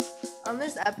on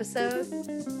this episode,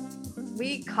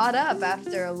 we caught up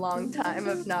after a long time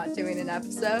of not doing an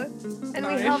episode, and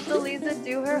we helped Eliza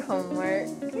do her homework.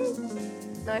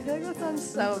 No, I feel like that sounds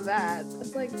so bad.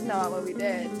 That's like not what we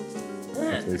did.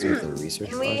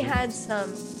 And we had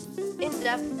some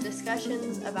in-depth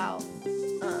discussions about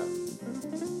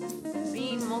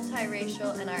being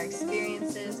multiracial and our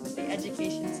experiences with the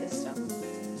education system.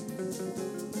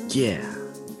 Yeah.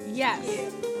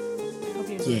 Yes.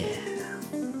 Yeah.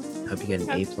 Hope you get an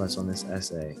A+ on this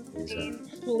essay.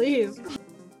 Please.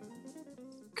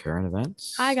 Current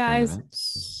events. Hi,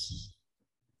 guys.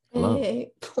 Hello.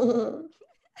 Hey.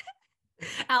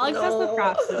 Alex has the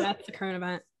frat flu. That's the current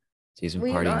event. She's been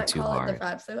We partying not too call it hard. the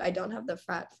frat flu. I don't have the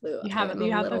frat flu. You have it. I'm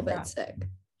You a have the little bit frat. sick.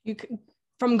 You could,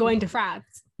 from going to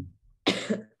frats.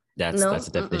 That's No,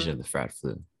 the definition of the frat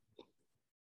flu.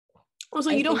 Also,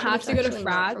 I you don't think have it's to go to actually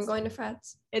not frats. from going to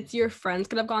frats. It's your friends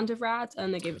could have gone to frats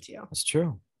and they gave it to you. That's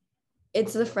true.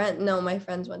 It's the friend. No, my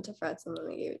friends went to frats and then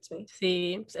they gave it to me.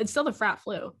 See, it's still the frat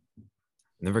flu.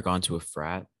 Never gone to a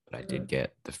frat, but I did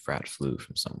get the frat flu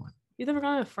from someone. You've never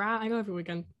gone to a frat? I go every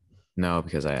weekend. No,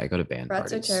 because I go to band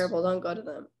Frats parties. are terrible. Don't go to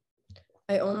them.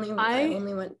 I only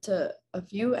went to a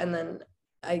few, and then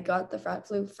I got the frat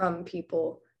flu from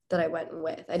people that I went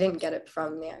with. I didn't get it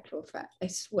from the actual frat. I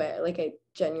swear, like I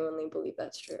genuinely believe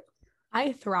that's true.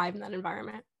 I thrive in that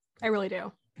environment. I really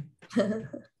do.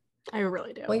 I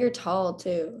really do. Well, you're tall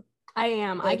too. I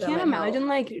am. Like, I that can't might imagine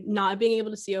help. like not being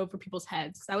able to see over people's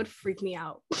heads. That would freak me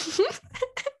out.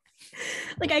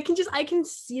 Like I can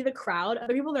see the crowd,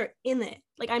 other people that are in it.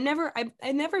 Like I've never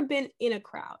been in a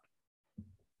crowd.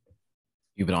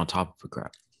 You've been on top of a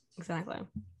crowd. Exactly.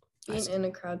 Being in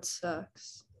a crowd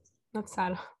sucks. That's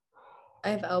sad.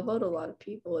 I've elbowed a lot of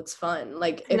people. It's fun.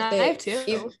 Like And if I they have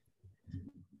too.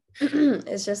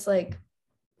 it's just like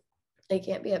they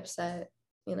can't be upset,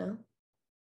 you know?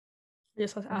 I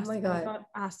just was asked, my I God. got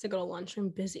asked to go to lunch. I'm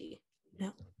busy.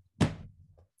 No.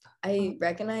 I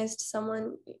recognized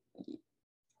someone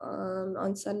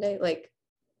on Sunday. Like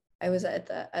I was at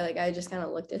I just kind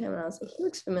of looked at him and I was like, he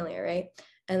looks familiar, right?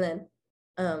 And then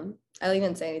I like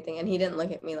didn't say anything and he didn't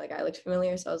look at me like I looked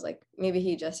familiar. So I was like, maybe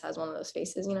he just has one of those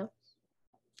faces, you know?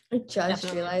 I just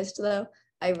Definitely. realized though,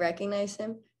 I recognize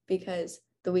him because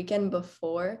the weekend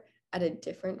before at a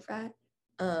different frat,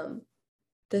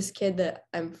 this kid that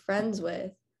I'm friends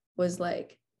with was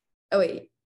like, oh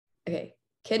wait, okay.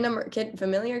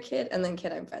 Familiar kid, and then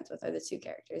kid I'm friends with are the two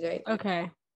characters, right? Okay.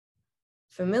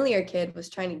 Familiar kid was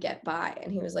trying to get by,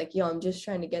 and he was like, yo, I'm just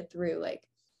trying to get through, like,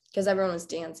 because everyone was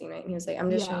dancing, right? And he was like,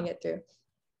 I'm just trying to get through.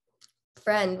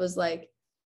 Friend was like,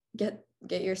 get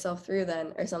yourself through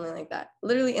then, or something like that.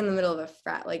 Literally in the middle of a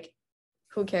frat, like,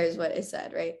 who cares what is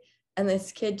said, right? And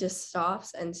this kid just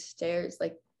stops and stares,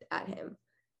 like, at him.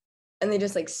 And they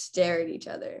just, like, stare at each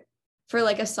other for,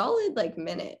 like, a solid, like,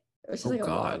 minute. It was just, like, a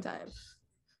long time.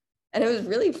 And it was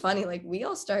really funny. Like, we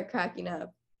all start cracking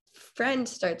up. Friend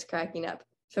starts cracking up.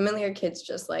 Familiar kid's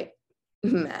just, like,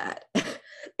 mad.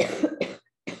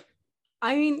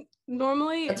 I mean,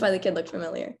 normally That's why the kid looked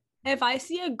familiar. if I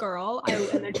see a girl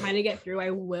and they're trying to get through,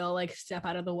 I will like step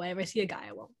out of the way. If I see a guy,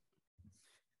 I won't.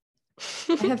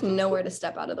 I have nowhere to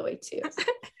step out of the way, too.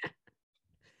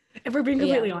 If we're being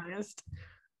completely honest.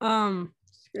 Screw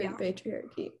Yeah. the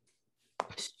patriarchy.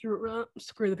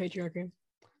 Screw the patriarchy.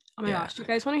 Oh my Yeah. gosh. You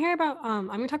guys want to hear about I'm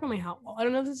gonna talk about my hat wall. I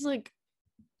don't know if this is like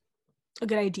a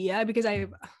good idea because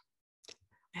I'm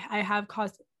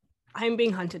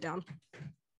being hunted down.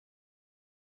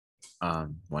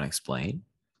 Want to explain?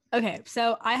 Okay,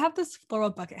 so I have this floral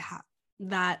bucket hat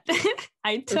that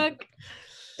I took.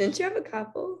 Didn't you have a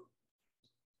couple?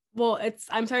 Well,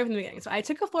 I'm sorry from the beginning. So I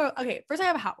took a floral. Okay, first I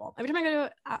have a hat wall. Every time I go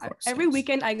to every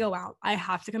weekend I go out, I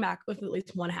have to come back with at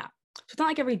least one hat. So it's not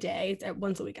like every day, it's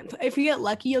once a weekend. So if you get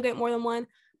lucky, you'll get more than one.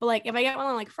 But like if I get one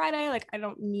on like Friday, like I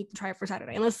don't need to try it for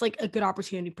Saturday unless like a good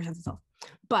opportunity presents itself.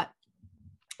 But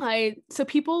so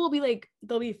people will be like,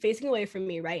 they'll be facing away from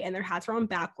me, right? And their hats are on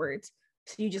backwards.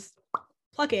 So you just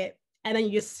pluck it and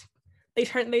then they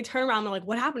turn around, they're like,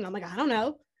 what happened? I'm like, I don't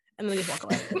know. And then they just walk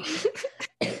away.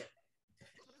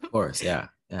 Of course, yeah.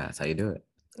 Yeah, that's how you do it.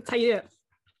 That's how you do it.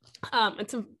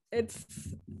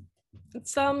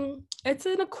 It's an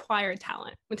acquired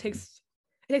talent. It takes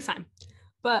time.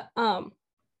 But sorry,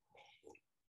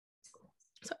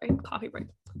 coffee break.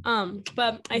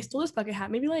 But I stole this bucket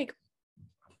hat maybe like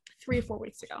 3 or 4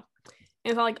 weeks ago.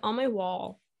 And it's like on my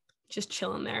wall, just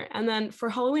chilling there. And then for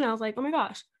Halloween, I was like, oh my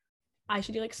gosh, I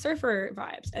should do like surfer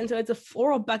vibes. And so it's a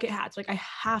floral bucket hat. So like I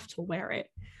have to wear it.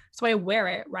 So I wear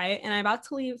it, right? And I'm about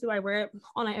to leave. So I wear it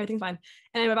all night, everything's fine.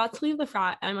 And I'm about to leave the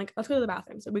frat. And I'm like, let's go to the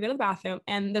bathroom. So we go to the bathroom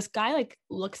and this guy like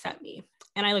looks at me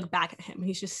And I look back at him and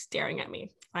he's just staring at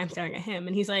me. I'm staring at him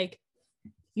and he's like,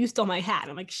 you stole my hat.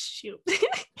 I'm like, shoot.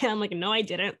 And I'm like, no, I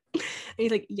didn't. And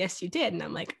he's like, yes, you did. And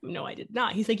I'm like, no, I did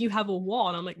not. He's like, you have a wall.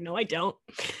 And I'm like, no, I don't.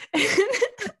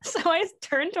 So I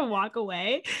turned to walk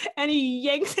away and he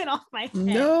yanks it off my head.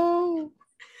 No.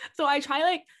 So I try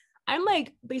like, I'm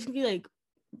like basically like,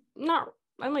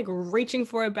 I'm like reaching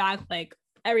for it back, like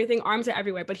everything, arms are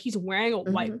everywhere, but he's wearing a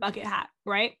white bucket hat,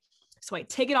 right? So I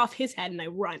take it off his head and I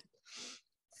run.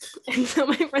 And so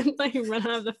my friends like run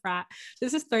out of the frat.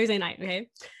 This is Thursday night, okay?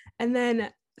 And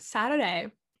then Saturday,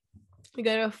 we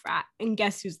go to a frat and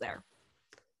guess who's there?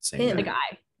 Same The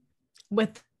guy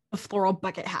with a floral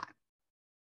bucket hat.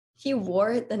 He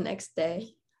wore it the next day.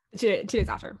 2 days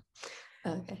after.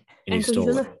 Okay. And you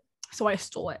stole it. So I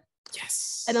stole it.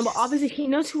 Yes. And then, but obviously he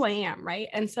knows who I am, right?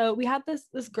 And so we had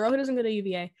this girl who doesn't go to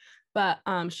UVA, but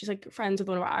she's like friends with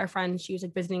one of our friends. She was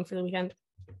like visiting for the weekend.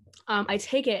 I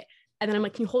take it and then I'm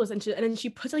like, can you hold this? And then she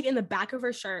puts it like in the back of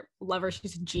her shirt. Love her,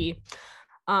 she's a G.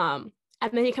 And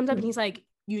then he comes up and he's like,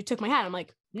 you took my hat. I'm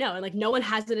like, no. And like no one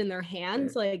has it in their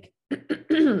hands. Like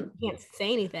can't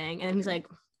say anything. And he's like,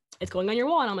 it's going on your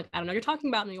wall. And I'm like, I don't know what you're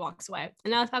talking about. And he walks away.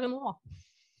 And now it's back on the wall.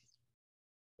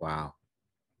 Wow.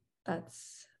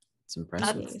 That's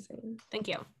impressive. amazing. Thank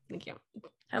you.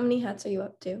 How many hats are you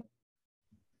up to?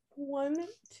 1,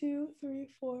 2, 3,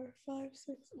 4, 5,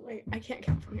 6. Wait, I can't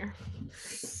count from here.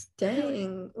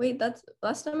 Dang. Wait, that's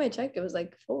last time I checked, it was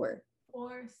like 4.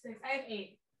 4, 6. I have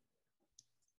 8.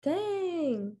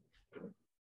 Dang.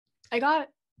 I got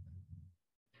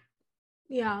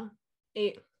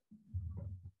 8.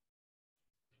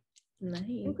 Nice.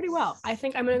 Doing pretty well. I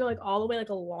think I'm gonna go like all the way like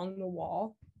along the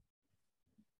wall.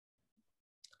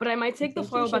 But I might take the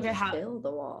floral bucket hat. Fill the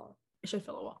wall. It should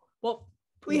fill the wall. Well,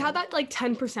 we had that like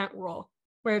 10% rule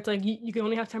where it's like you can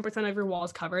only have 10% of your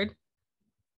walls covered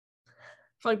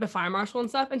for like the fire marshal and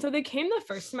stuff. And so they came the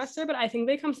first semester, but I think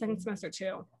they come second semester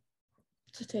too.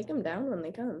 So take them down when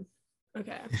they come.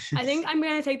 Okay. I think I'm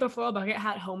gonna take the floral bucket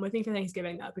hat home with me for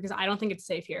Thanksgiving though, because I don't think it's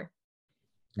safe here.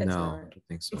 No, It's I not. don't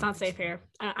think so. It's not safe here.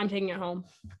 I'm taking it home.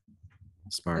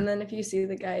 Smart. And then if you see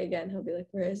the guy again, he'll be like,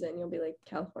 where is it? And you'll be like,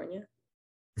 California.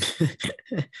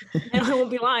 And I won't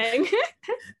be lying.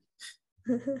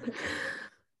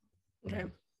 Okay.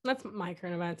 That's my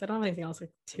current events. I don't have anything else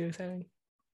like too exciting.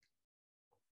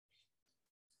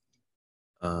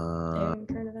 Current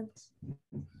events.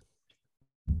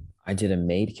 I did a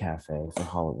maid cafe for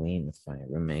Halloween with my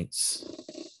roommates.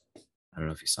 I don't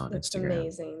know if you saw on That's Instagram.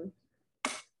 amazing.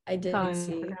 I didn't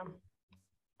see.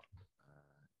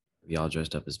 We all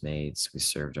dressed up as maids. We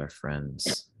served our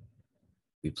friends.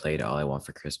 We played All I Want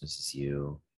for Christmas Is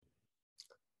You.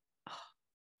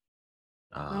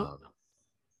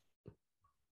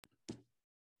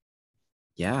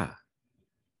 Yeah.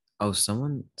 Oh,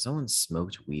 someone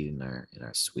smoked weed in our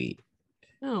suite.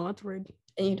 Oh, that's weird.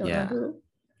 And you don't know who?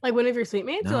 Like one of your suite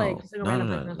mates? No, Or like just like a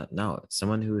random person? no.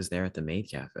 Someone who was there at the maid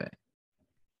cafe.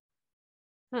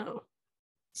 Oh.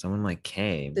 Someone like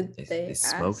came. Did They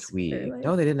smoked ask, weed. or, like-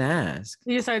 No, they didn't ask.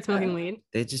 You just started smoking weed?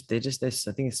 They I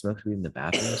think they smoked weed in the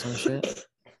bathroom or some shit.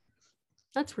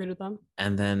 That's weird with them.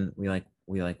 And then we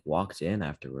walked in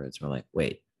afterwards. We're like,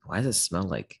 wait, why does it smell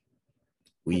like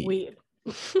weed? Weed.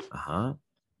 Uh-huh.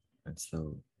 And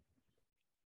so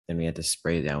then we had to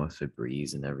spray it down with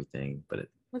Febreze and everything, but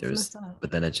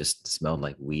then it just smelled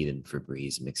like weed and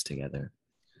Febreze mixed together,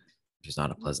 which is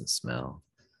not a pleasant smell.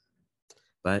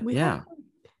 But we had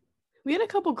a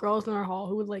couple girls in our hall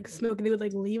who would like smoke and they would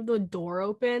like leave the door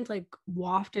open to like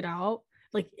waft it out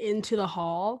like into the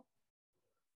hall.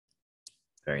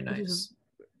 Very nice.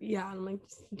 Yeah, I'm like,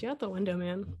 get out the window,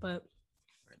 man. But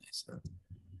Very nice though.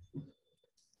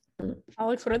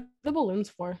 Alex, what are the balloons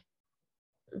for?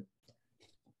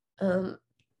 My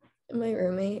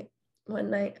roommate one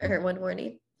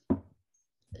morning,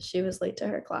 she was late to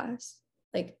her class,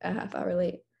 like a half hour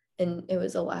late, and it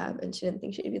was a lab and she didn't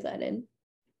think she'd be let in.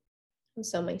 And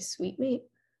so my suite mate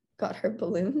got her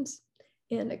balloons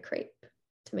and a crepe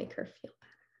to make her feel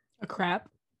better. A crap?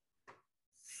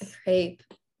 A crepe.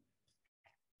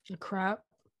 A crap?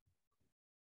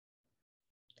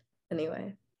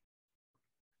 Anyway.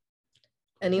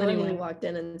 Anyone who walked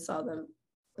in and saw them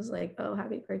was like, oh,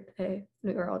 happy birthday.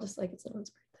 And we were all just like, it's no one's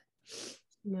birthday.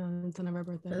 No, it's none of our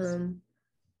birthdays.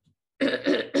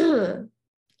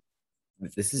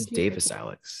 This is Davis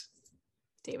Alex.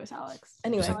 Davis Alex.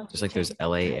 Anyway. Just like there's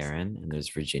LA Aaron and there's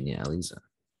Virginia Eliza.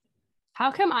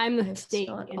 How come I'm the state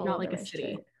and not like a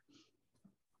city?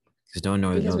 Because no one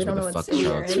knows Because we where don't the know what fuck city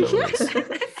you're Charlottesville is.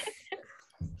 in.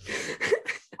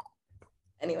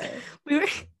 Anyway.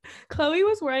 Chloe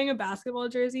was wearing a basketball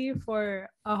jersey for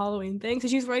a Halloween thing. So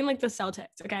she's wearing like the Celtics,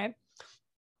 okay?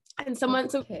 And someone,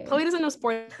 so Chloe doesn't know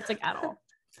sports like at all.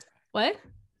 What?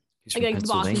 Like the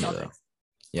Boston Celtics.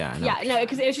 Yeah, I know. Yeah, no,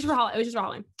 because it was just for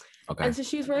Halloween. Okay. And so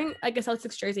she was wearing like a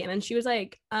Celtics jersey, and then she was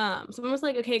like, someone was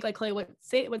like, okay, like Chloe, what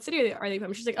city are they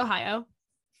from? She's like, Ohio.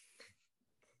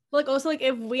 But like also like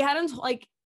if we hadn't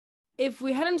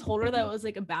told her that it was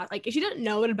like like if she didn't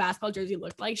know what a basketball jersey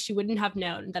looked like, she wouldn't have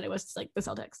known that it was like the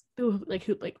Celtics who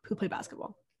play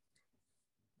basketball.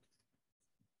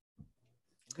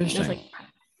 It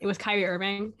was Kyrie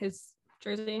Irving, his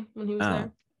jersey when he was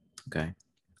there. Okay.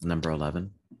 Number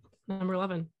 11. Number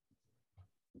 11.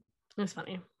 It's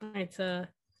funny. It's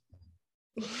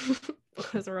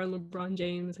because around LeBron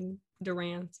James and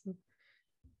Durant. You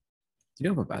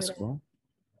know about basketball?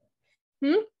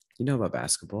 You know about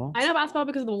basketball? I know basketball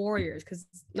because of the Warriors, because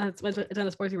it's on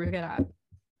the sports we were good at.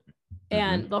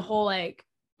 And the whole like,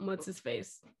 what's his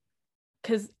face?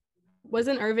 Because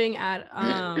wasn't Irving at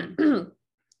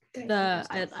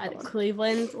at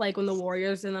Cleveland, like when the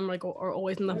Warriors and them like are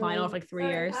always in the final for like 3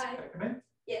 years?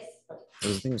 Yes. I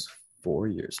think it was 4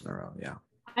 years in a row. Yeah.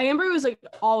 I remember it was like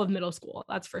all of middle school.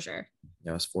 That's for sure.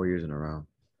 Yeah, it was 4 years in a row.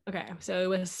 Okay, so it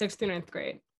was 6th through 9th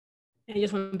grade, and it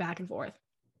just went back and forth.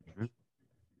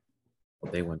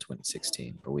 Well, they won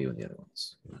 2016, but we won the other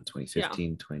ones. We won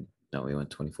 2015, we won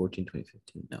 2014,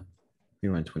 2015. No, we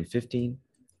won 2015.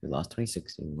 We lost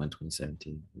 2016. We won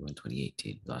 2017. We won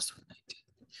 2018. We lost 2019.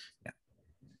 Yeah.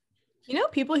 You know,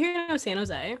 people here know San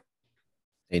Jose.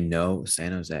 They know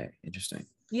San Jose. Interesting.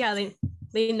 Yeah,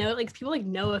 they know, like people like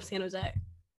know of San Jose.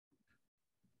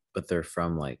 But they're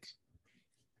from like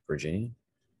Virginia.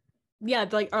 Yeah,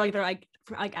 they're like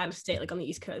out of state, like on the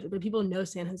East Coast. But people know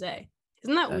San Jose.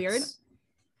 Isn't that weird?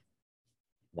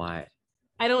 Why?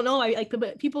 I don't know.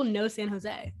 But people know San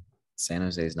Jose. San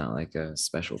Jose is not like a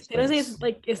special place. San Jose is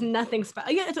like it's nothing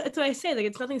special. Yeah, it's what I say. Like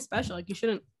it's nothing special. Like you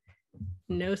shouldn't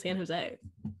know San Jose.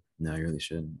 No, you really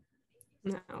shouldn't.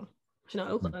 No, you should know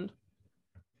Oakland.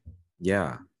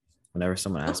 Yeah. Whenever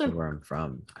someone asks me where I'm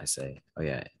from, I say, "Oh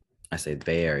yeah," I say the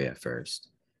Bay Area first,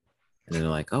 and then they're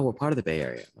like, "Oh, what part of the Bay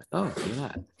Area?" I'm like, "Oh, look at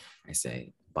that." I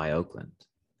say, "By Oakland,"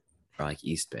 or like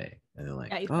East Bay, and they're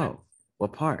like, "Oh,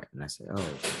 what part?" And I say, "Oh,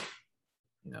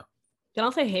 you know." Then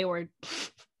I'll say Hayward.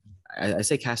 I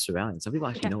say Castro Valley. And some people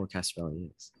actually know where Castro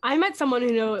Valley is. I met someone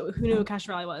who knew what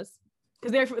Castro Valley was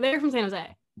because they're from San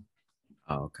Jose.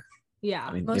 Oh, okay. Yeah.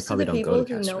 I mean, most they probably don't go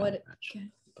to Castro Valley.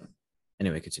 But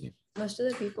anyway, continue. Most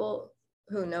of the people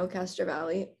who know Castro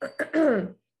Valley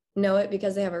know it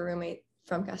because they have a roommate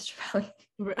from Castro Valley.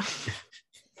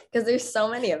 Because there's so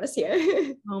many of us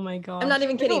here. Oh my god! I'm not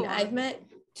even kidding. I've met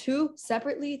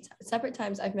separate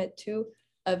times. I've met two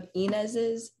of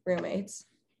Inez's roommates.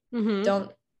 Don't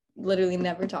literally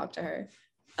never talk to her.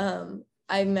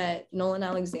 I met Nolan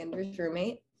Alexander's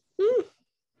roommate.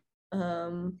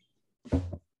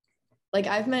 Like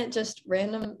I've met just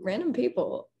random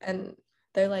people, and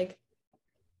they're like,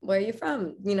 "Where are you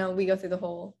from?" You know, we go through the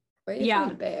whole. Where are you from?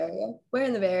 The Bay Area. Where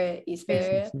in the Bay Area? East Bay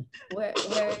Area. Where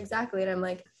exactly? And I'm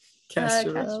like,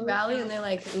 Castro Valley, and they're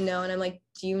like, no. And I'm like,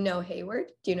 do you know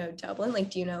Hayward? Do you know Dublin? Like,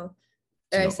 do you know?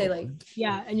 Or I say Oakland? Like,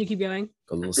 yeah, and you keep going.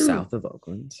 Go a little south of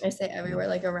Oakland. I say everywhere,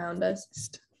 like around us.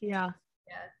 Yeah.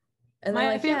 And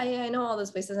they're like, yeah, I know all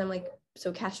those places. I'm like,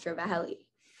 so Castro Valley.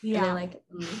 Yeah. And they're like,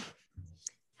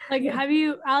 like, have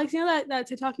you, Alex? You know that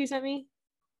TikTok you sent me?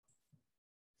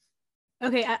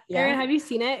 Okay, Erin, have you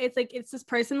seen it? It's like it's this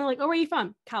person. They're like, oh, where are you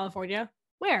from? California.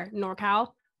 Where?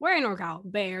 NorCal. Where in NorCal?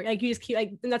 Bay Area. Like you just keep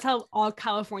like, and that's how all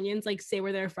Californians like say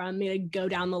where they're from. They like go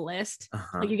down the list.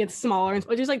 Like you get smaller,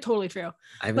 which is like totally true.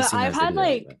 But I've had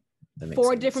like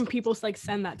 4 different people like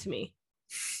send that to me.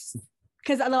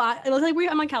 Because it looks like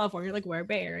I'm in California. Like where?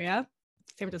 Bay Area,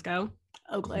 San Francisco,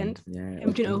 Oakland. In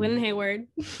between Oakland and Hayward.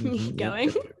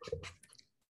 Going.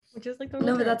 Which is like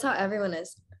no, but that's how everyone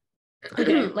is.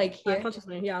 Okay, like here,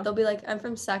 they'll be like, I'm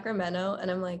from Sacramento, and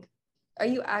I'm like, are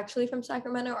you actually from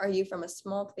Sacramento? Or are you from a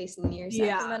small place near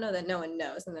Sacramento that no one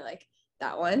knows? And they're like,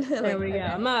 that one. There like, we go.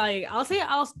 I'm like,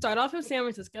 I'll start off with San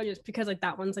Francisco just because like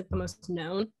that one's like the most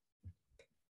known,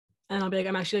 and I'll be like,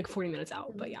 I'm actually like 40 minutes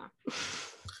out, but yeah.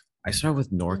 I start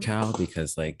with NorCal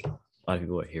because like a lot of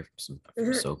people are here from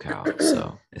SoCal,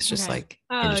 so it's just like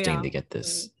interesting to get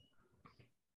the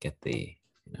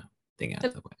thing out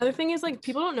of the way. The other thing is like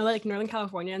people don't know that like Northern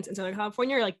California and Southern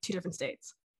California are like 2 different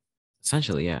states.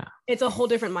 Essentially, yeah. It's a whole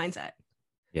different mindset.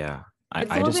 Yeah.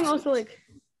 I just think also like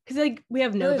because like we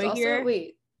have Nova here.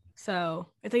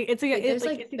 So it's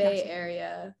like Bay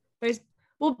Area. There's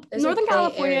Northern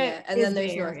California and then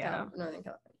there's Northern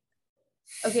California.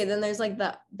 Okay, then there's like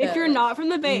the if you're not from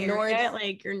the Bay North... Area,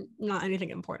 like you're not anything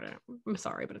important. I'm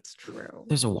sorry, but it's true.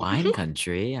 There's a wine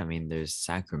country. I mean, there's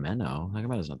Sacramento. Talk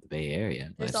about it's not the Bay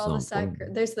Area. There's all the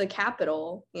there's the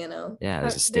capital, you know. Yeah,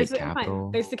 there's a state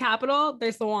capital. There's the capital,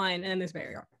 there's the wine, and there's Bay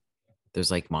Area. There's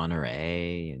like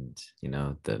Monterey, and you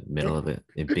know the middle of it,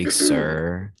 Big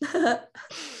Sur.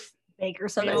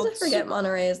 Bakersfield. Sometimes I forget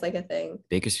Monterey is like a thing.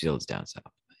 Bakersfield's down south.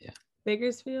 Yeah.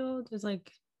 Bakersfield is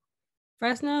like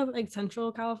Fresno, like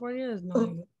Central California is not.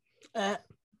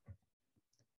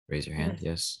 Raise your hand.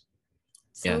 Yes.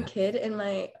 Some kid in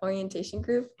my orientation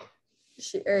group,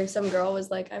 some girl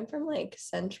was like, I'm from like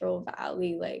Central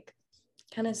Valley, like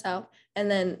kind of south.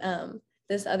 And then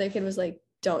this other kid was like,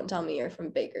 don't tell me you're from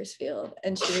Bakersfield.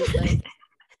 And she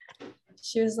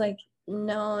was like,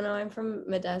 no, I'm from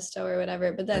Modesto or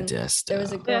whatever. But then there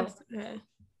was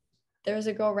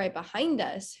a girl right behind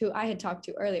us who I had talked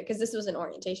to earlier, because this was an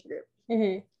orientation group.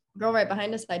 Mm-hmm. Girl right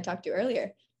behind us that I talked to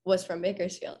earlier was from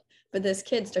Bakersfield. But this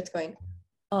kid starts going,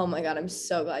 oh my God, I'm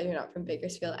so glad you're not from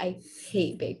Bakersfield. I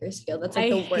hate Bakersfield. That's like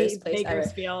the worst place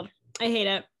Bakersfield. Ever. I hate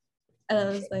it. And I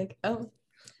was like, oh.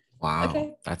 Wow.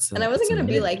 Okay. And I wasn't going to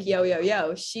be like,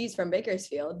 yo, she's from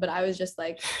Bakersfield. But I was just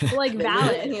like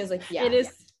valid. And he was like, yeah. It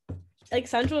is like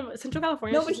Central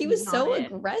California. No, but he was so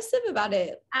aggressive about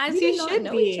it. As you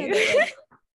should be. Like,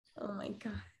 oh my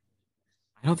God.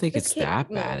 I don't think it's that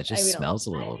bad. It just smells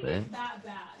a little bit. It's that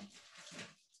bad.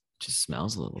 Just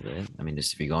smells a little bit. I mean,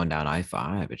 just if you're going down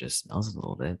I-5, it just smells a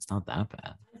little bit. It's not that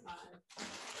bad.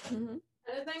 Mm-hmm.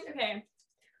 I think, okay,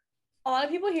 a lot of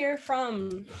people here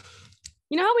from,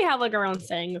 you know how we have like our own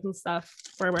sayings and stuff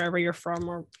for wherever you're from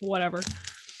or whatever.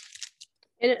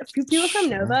 And people from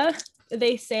Nova,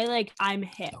 they say like I'm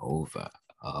hip. Nova.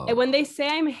 Oh. And when they say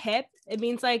I'm hip, it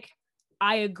means like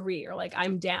I agree or like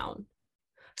I'm down.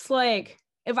 So like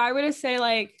if I were to say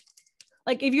like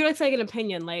if you were to say like an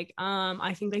opinion, like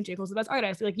I think like J. Cole's the best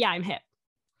artist, I'd be like, yeah, I'm hip.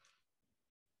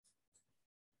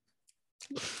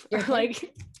 You're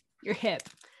like you're hip.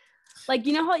 Like,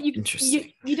 you know how you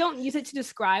don't use it to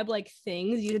describe like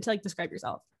things, you use it to like describe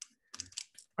yourself.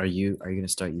 Are you gonna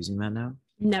start using that now?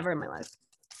 Never in my life.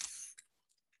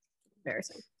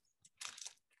 Embarrassing.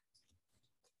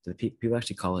 Do people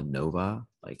actually call it Nova,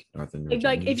 like Northern Virginia?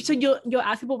 Like if so, you'll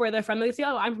ask people where they're from. They say,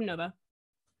 "Oh, I'm from Nova,"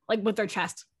 like with their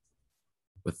chest.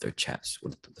 With their chest.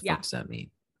 What the fuck does that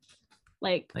mean?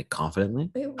 Like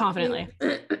confidently? Confidently.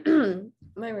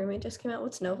 My roommate just came out.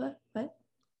 What's Nova? What?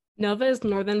 Nova is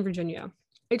Northern Virginia.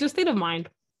 It's a state of mind.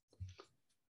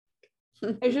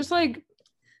 It's just like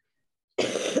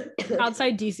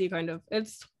outside DC, kind of.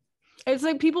 It's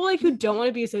like people like who don't want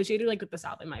to be associated like with the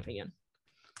South, in my opinion.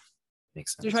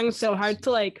 Makes sense. They're trying so hard to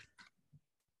like,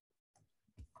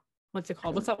 what's it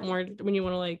called? What's that word when you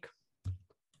want to like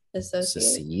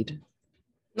secede?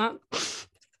 Not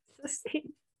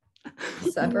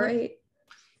separate.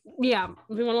 Yeah,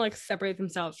 they want to like separate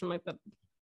themselves from like the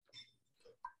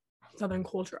Southern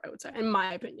culture, I would say, in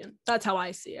my opinion. That's how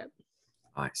I see it.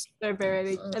 Nice. They're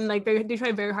very and like they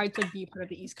try very hard to be part of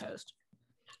the East Coast.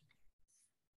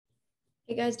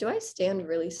 Hey guys, do I stand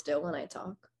really still when I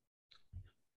talk?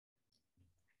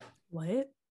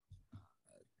 What?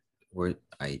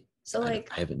 I like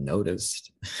I haven't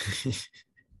noticed.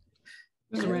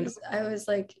 I was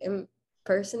like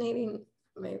impersonating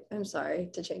I'm sorry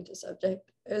to change the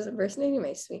subject. I was impersonating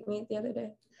my sweetmeat the other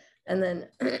day. And then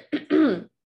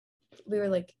we were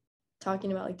like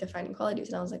talking about like defining qualities.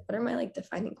 And I was like, what are my like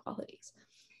defining qualities?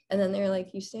 And then they were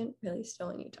like, you stand really still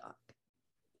when you talk.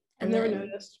 I've never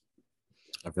noticed.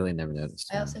 I've really never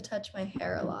noticed. I also touch my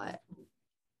hair a lot.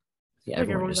 Yeah,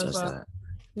 everyone just does that.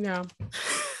 Yeah.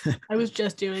 I was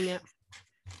just doing it.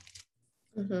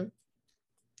 Mm-hmm.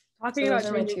 Talking about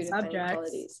changing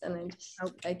subjects. And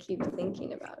I keep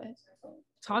thinking about it.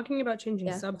 Talking about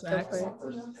changing subjects.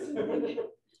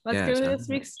 Let's go to this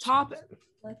week's topic.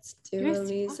 Let's do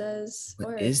Elisa's.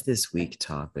 What is this week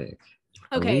topic?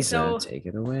 Okay, Elisa, so take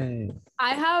it away.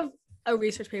 I have a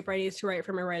research paper I need to write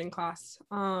for my writing class.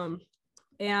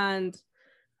 And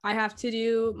I have to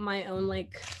do my own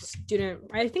like student.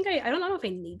 I don't know if I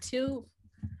need to.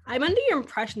 I'm under your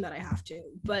impression that I have to,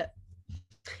 but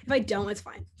if I don't, it's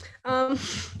fine. I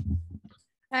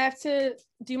have to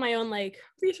do my own like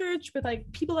research with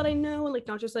like people that I know and like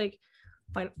not just like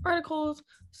find articles.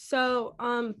 So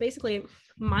basically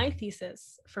my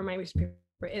thesis for my research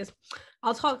paper is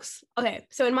okay,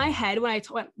 so in my head when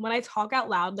I talk out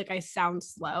loud, like I sound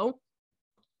slow,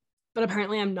 but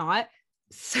apparently I'm not.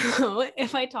 So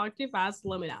if I talk too fast,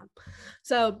 slow me down.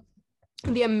 So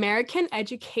the American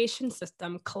education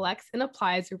system collects and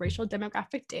applies racial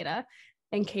demographic data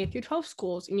in K through 12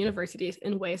 schools and universities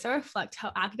in ways that reflect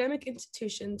how academic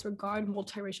institutions regard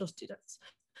multiracial students,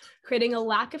 creating a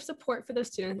lack of support for those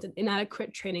students and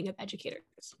inadequate training of educators.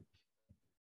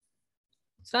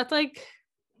 So that's like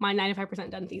my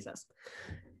 95% done thesis.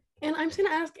 And I'm just going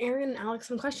to ask Aaron and Alex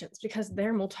some questions because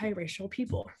they're multiracial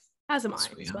people, as am I.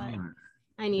 But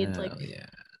I need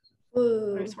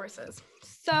resources.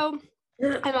 So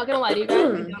I'm not going to lie to you guys.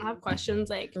 I don't have questions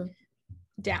like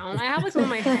down. I have like some in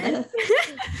my head.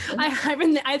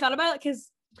 I thought about it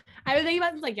because I've been thinking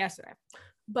about this like yesterday.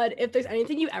 But if there's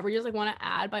anything you ever just like want to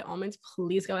add, by all means,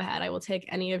 please go ahead. I will take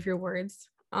any of your words.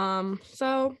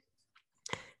 So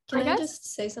can I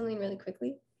just say something really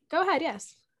quickly? Go ahead.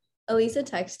 Yes. Elisa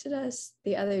texted us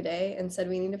the other day and said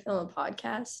we need to film a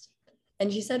podcast.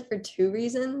 And she said for 2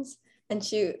 reasons. And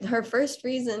her first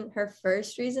reason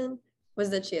was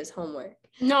that she has homework.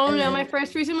 No, my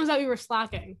first reason was that we were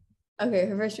slacking. Okay,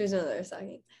 her first reason was that we were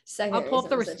slacking. Second I'll pull up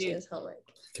the reason was that she receipt. has homework.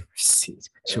 The receipt.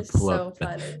 It's so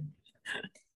funny.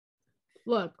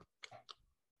 Look,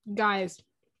 guys,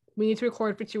 we need to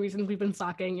record for 2 reasons. We've been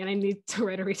slacking, and I need to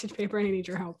write a research paper, and I need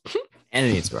your help. And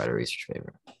I need to write a research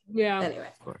paper. Yeah. Anyway.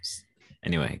 Of course.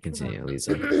 Anyway, continue,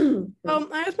 Lisa.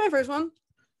 I asked my first one.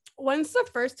 When's the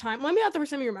first time? Let me not the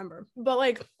first time you remember, but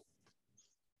like,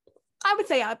 I would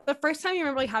say the first time you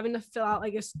remember like having to fill out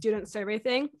like a student survey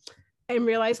thing and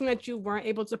realizing that you weren't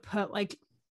able to put like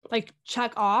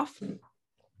check off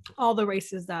all the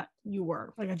races that you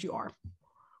were, like that you are.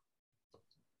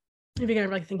 If you're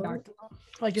gonna like think back,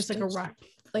 like just like a run.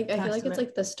 Like I feel like it's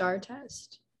like the STAR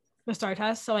test. The STAR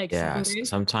test. So like yeah,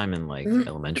 sometime in like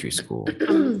elementary school.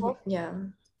 Yeah.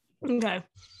 Okay.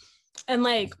 And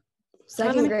like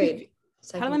second grade.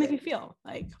 How did that make you feel?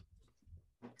 Like, do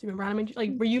you remember how to make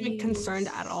like were you like concerned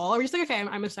at all? Or were you just like, okay,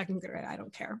 I'm a second grader, I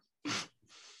don't care?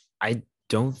 I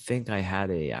don't think I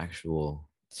had a actual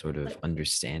sort of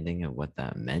understanding of what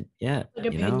that meant yet. Like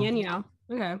opinion, yeah.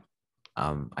 Okay.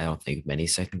 I don't think many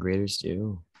second graders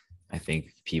do. I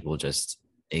think people just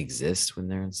exist when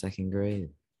they're in second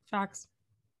grade. Facts.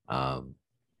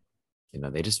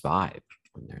 They just vibe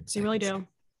when they're in second grade. They really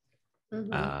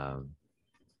do.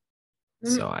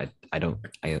 So I don't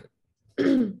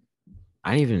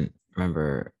even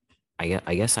remember.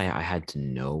 I guess I had to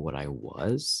know what I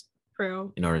was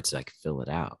in order to like fill it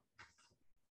out,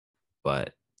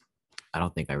 but I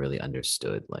don't think I really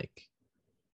understood like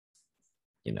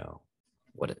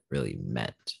what it really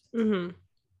meant. That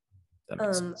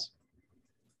makes sense.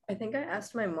 I think I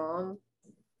asked my mom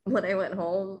when I went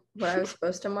home what I was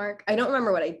supposed to mark. I don't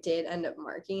remember what I did end up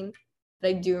marking, but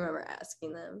I do remember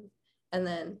asking them. And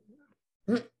then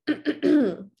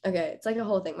okay, it's like a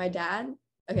whole thing. My dad,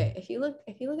 okay, if you look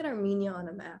at Armenia on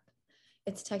a map,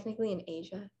 it's technically in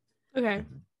Asia. Okay.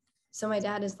 So my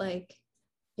dad is like,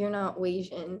 you're not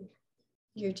Asian,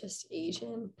 you're just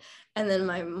Asian. And then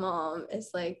my mom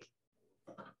is like,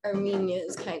 Armenia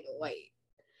is kind of white.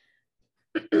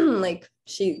 Like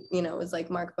she, was like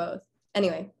mark both.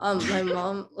 Anyway, my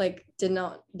mom like didn't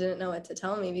know what to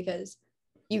tell me because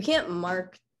you can't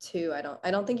mark 2.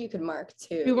 I don't think you could mark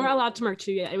 2. We weren't allowed to mark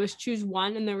 2 yet. It was choose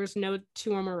 1, and there was no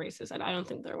 2 or more races. I don't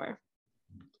think there were.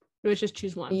 It was just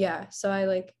choose 1. Yeah. So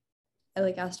I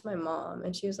asked my mom,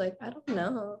 and she was like, I don't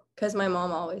know, because my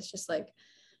mom always just like,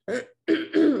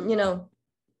 the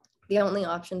only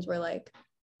options were like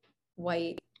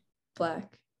white,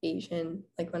 black, Asian.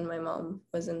 Like when my mom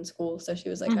was in school, so she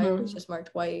was like, I was just marked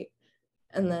white,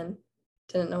 and then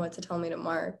didn't know what to tell me to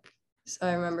mark. So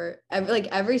I remember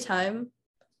every time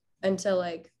until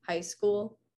like high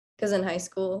school, because in high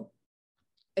school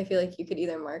I feel like you could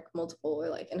either mark multiple, or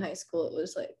like in high school it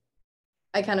was like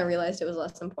I kind of realized it was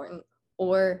less important,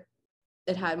 or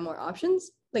it had more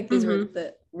options. Like these were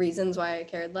the reasons why I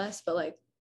cared less, but like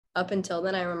up until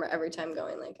then I remember every time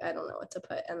going like I don't know what to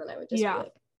put, and then I would just be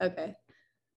like, okay.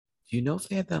 Do you know if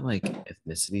they had that like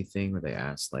ethnicity thing where they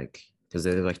asked like, because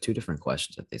there are like 2 different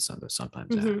questions that they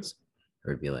sometimes ask. It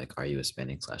would be like, are you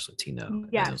Hispanic/Latino?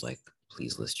 Yes. And it was like,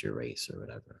 please list your race or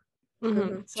whatever.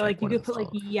 So like you could put like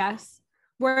yes,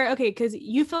 where okay, because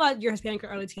you fill out your Hispanic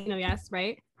or Latino, yes,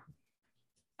 right?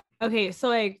 Okay, so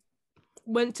like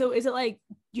is it like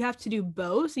you have to do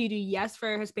both? So you do yes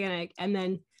for Hispanic, and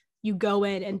then you go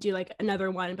in and do like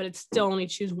another one, but it's still only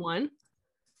choose 1?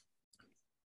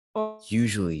 Or...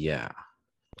 Usually, yeah.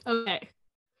 Okay.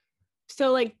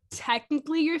 So like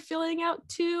technically you're filling out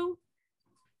 2,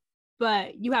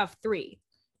 but you have 3.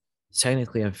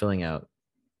 Technically I'm filling out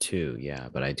 2, yeah,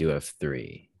 but I do have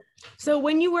 3. So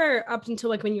when you were up until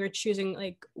like when you were choosing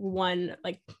like 1,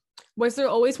 like was there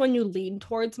always one you leaned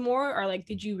towards more, or like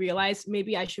did you realize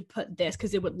maybe I should put this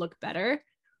because it would look better?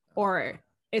 Or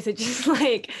is it just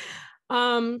like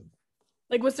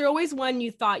Like, was there always one you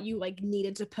thought you like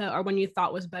needed to put, or one you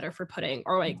thought was better for putting,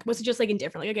 or like was it just like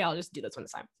indifferent? Like, okay, I'll just do this one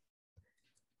this time.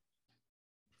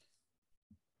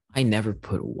 I never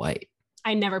put white.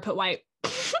 I never put white.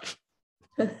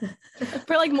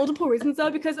 For like multiple reasons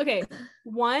though, because okay,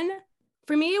 one,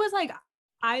 for me it was like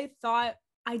I thought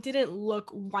I didn't look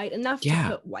white enough to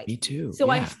put white. Me too. So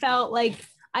I felt like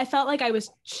I was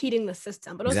cheating the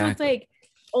system, but also it's like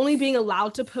only being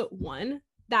allowed to put one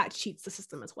that cheats the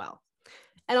system as well.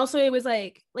 And also it was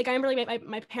like I remember like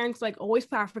my parents like always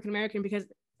put African American because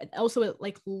it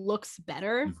like looks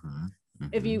better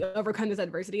if you overcome this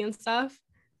adversity and stuff,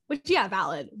 which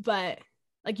valid, but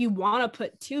like you want to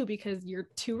put two because you're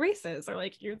two races or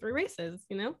like you're three races,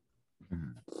 you know?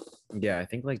 Yeah, I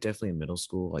think like definitely in middle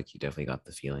school, like you definitely got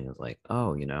the feeling of like,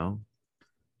 oh, you know,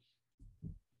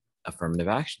 affirmative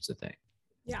action's a thing.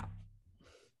 Yeah.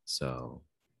 So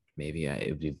maybe it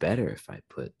would be better if I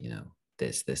put, you know,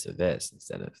 this, or this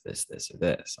instead of this, or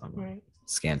this on my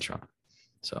Scantron.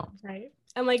 So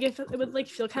and like if it would like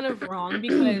feel kind of wrong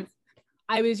because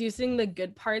I was using the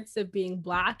good parts of being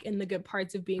Black and the good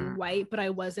parts of being white, but I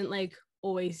wasn't like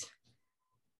always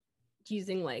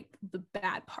using like the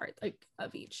bad part like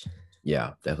of each.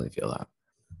 Yeah, definitely feel that.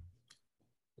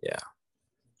 Yeah,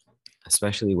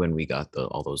 especially when we got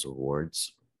all those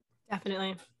awards.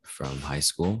 Definitely. From high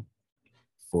school,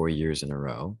 4 years in a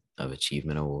row of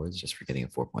achievement awards just for getting a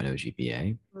 4.0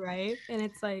 GPA. Right, and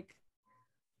it's like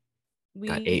we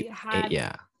got eight,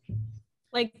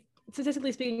 like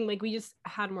statistically speaking, like we just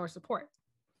had more support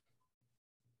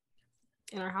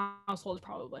in our household,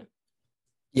 probably.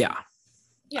 Yeah.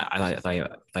 I thought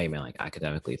you meant like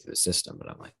academically through the system, but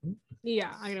I'm like,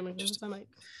 academically through the system, like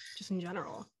just in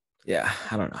general. Yeah,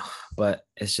 I don't know, but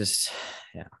it's just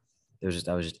that was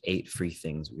just 8 free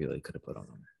things we really could have put on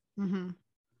them.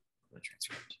 The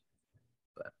transcript.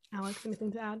 But Alex,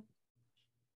 anything to add?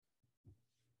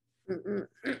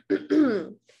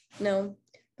 No,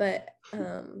 but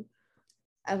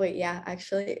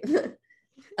actually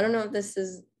I don't know if this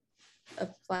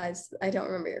applies. I don't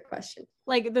remember your question.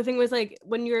 Like the thing was like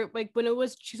when it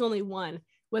was choose only one,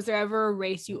 was there ever a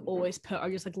race you always put or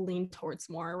just like lean towards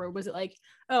more, or was it like,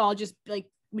 oh, I'll just like,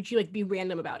 would you like be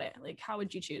random about it? Like how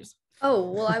would you choose?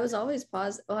 Oh, well, I was always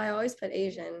I always put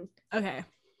Asian. Okay.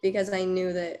 Because I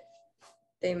knew that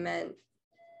they meant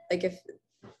like if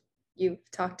you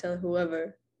talk to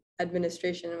whoever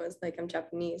administration was like I'm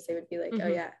Japanese, they would be like, oh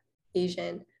yeah,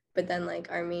 Asian. But then like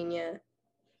Armenia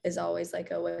is always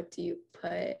like, oh, what do you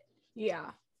put?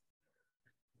 Yeah.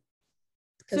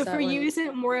 So for you, is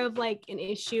it more of like an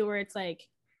issue where it's like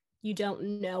you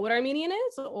don't know what Armenian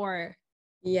is, or?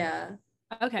 Yeah.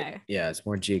 Okay. Yeah, it's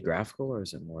more geographical, or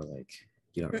is it more like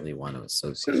you don't really want to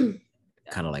associate?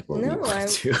 Kind of like what we want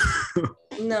to.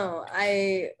 No,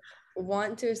 I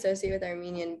want to associate with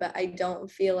Armenian, but I don't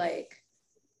feel like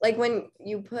when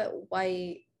you put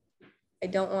white, I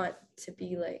don't want to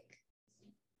be like,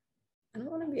 I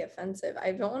don't want to be offensive.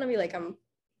 I don't want to be like I'm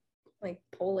like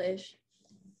Polish,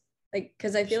 like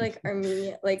because I feel like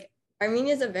Armenia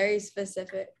is a very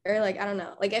specific, or like I don't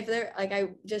know, like if they're like I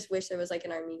just wish there was like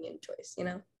an Armenian choice, you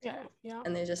know? Yeah.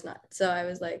 And there's just not. So I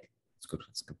was like,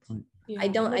 that's a good point. Yeah. I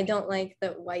don't like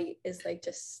that white is like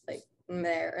just like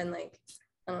there and like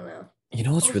I don't know. You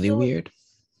know what's really weird?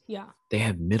 Yeah. They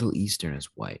have Middle Eastern as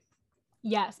white.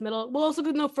 Yes, well, also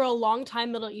good to know for a long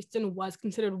time Middle Eastern was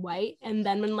considered white, and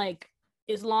then when like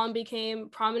Islam became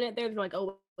prominent there, they're like,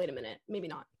 oh wait a minute, maybe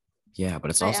not. Yeah, but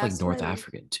it's also like North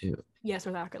African too. Yes,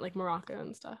 North African, like Morocco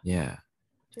and stuff. Yeah.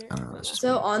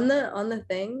 So on the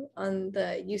thing on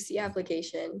the UC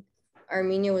application,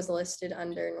 Armenia was listed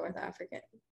under North African.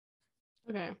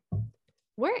 Okay.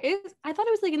 I thought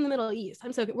it was like in the Middle East.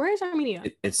 I'm so good. Where is Armenia?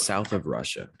 It's south of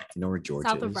Russia. You know where Georgia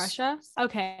is? South of Russia?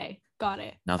 Okay. Got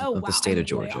it. Not the state of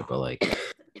Georgia, but like.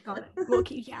 Got it.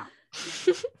 Okay, yeah.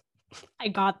 I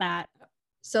got that.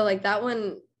 So like that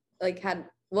one like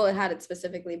it had it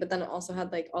specifically, but then it also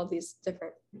had like all these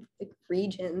different like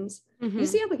regions.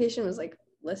 UC application was like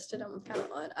listed. I'm kind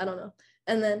of odd. I don't know.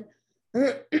 And then,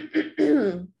 but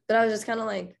I was just kind of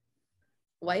like,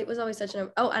 white was always such an,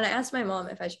 and I asked my mom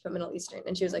if I should put Middle Eastern,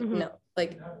 and she was like, no,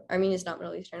 like Armenia's not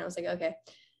Middle Eastern. I was like, okay.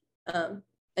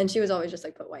 And she was always just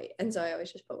like put white. And so I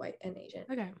always just put white and Asian.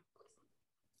 Okay.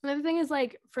 Another thing is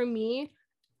like, for me,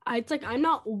 it's like, I'm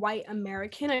not white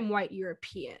American, I'm white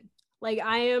European. Like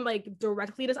I am like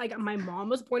directly just like my mom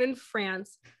was born in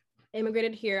France,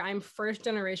 immigrated here. I'm first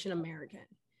generation American.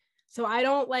 So I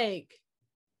don't like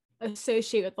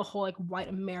associate with the whole like white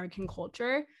American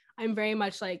culture. I'm very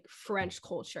much like French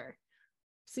culture.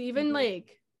 So even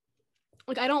like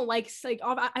like I don't like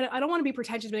I don't want to be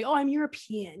pretentious, be like, oh, I'm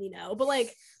European, but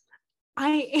like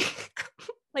I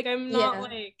like I'm not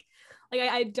like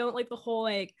I don't like the whole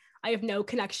like I have no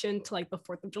connection to like the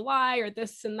 4th of July or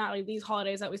this and that, like these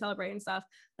holidays that we celebrate and stuff.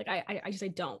 Like I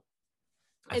don't.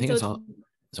 I think it's all.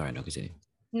 Sorry, no, continue.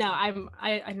 No, I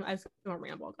don't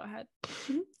ramble. Go ahead.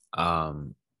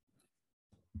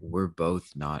 We're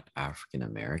both not African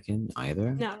American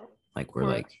either. No. Like we're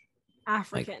like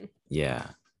African. Like,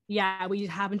 yeah. Yeah, we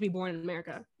just happen to be born in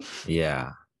America.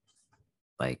 Yeah.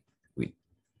 Like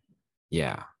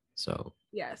yeah. So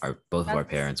yes. Both of our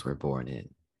parents were born in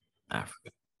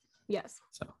Africa. Yes.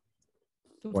 So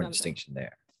important distinction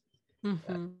there.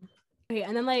 Mm-hmm. Okay,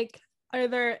 and then like I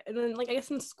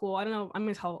guess in school, I don't know, I'm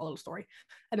gonna tell a little story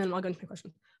and then I'll go into my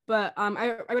question. But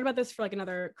I read about this for like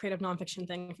another creative nonfiction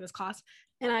thing for this class.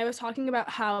 And I was talking about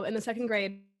how in the 2nd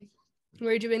grade, we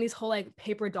were doing these whole like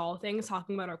paper doll things,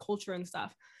 talking about our culture and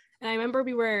stuff. And I remember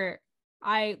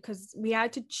because we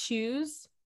had to choose,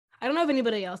 I don't know if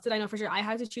anybody else did, I know for sure I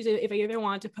had to choose if I either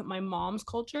wanted to put my mom's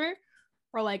culture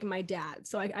or like my dad.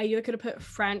 So I either could have put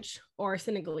French or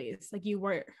Senegalese. Like you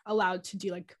were allowed to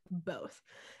do like both.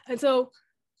 And so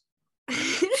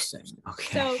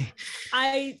okay.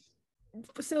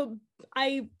 So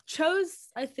I chose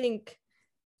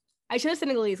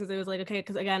Senegalese because it was like, okay,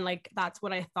 because again, like that's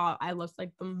what I thought I looked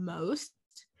like the most.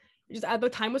 Just at the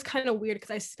time was kind of weird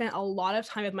because I spent a lot of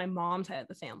time with my mom's side of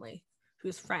the family,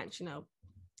 who's French,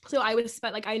 So I would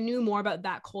spend like I knew more about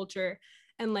that culture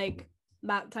and like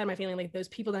that side of my family, like those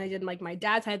people than I did like my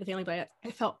dad's side of the family. But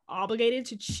I felt obligated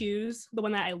to choose the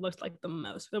one that I looked like the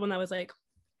most, the one that was like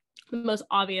the most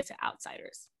obvious to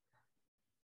outsiders.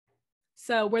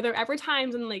 So were there ever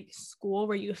times in like school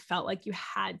where you felt like you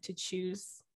had to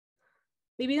choose,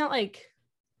 maybe not like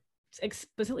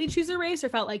explicitly choose a race, or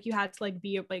felt like you had to like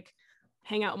be like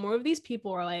hang out more with these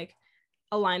people or like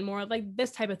align more with like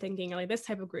this type of thinking or like this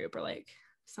type of group or like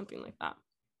something like that?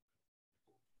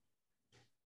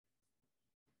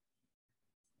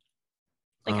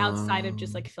 Like outside of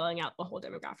just like filling out the whole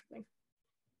demographic thing.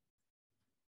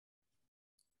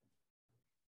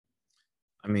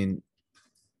 I mean,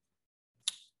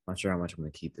 I'm not sure how much I'm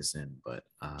going to keep this in, but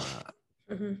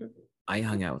I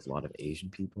hung out with a lot of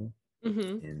Asian people.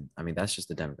 And I mean, that's just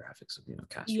the demographics of,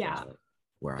 Castro Valley,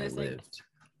 where I lived.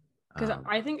 Because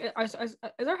I think, is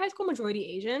our high school majority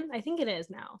Asian? I think it is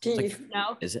now.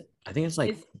 No? Is it? I think it's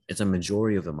like, it's a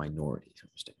majority of a minority.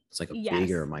 It's like a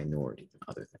bigger minority than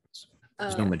other things.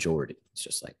 There's no majority. It's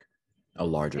just like a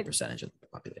larger percentage of the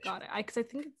population. Got it. Because I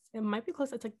think it might be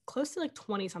close. It's like close to like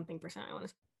 20-something%. I want to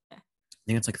say. I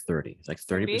think it's like 30. It's like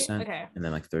 30%, okay. And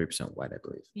then like 30% white, I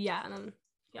believe. Yeah, and then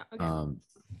okay.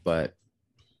 But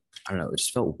I don't know. It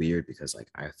just felt weird because like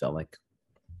I felt like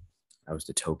I was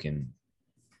the token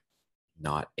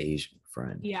not Asian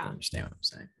friend. Yeah. You understand what I'm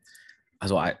saying?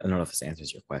 So I don't know if this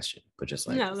answers your question, but just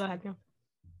like no, go ahead. Yeah.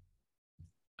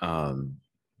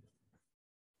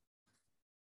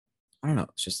 I don't know.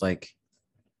 It's just like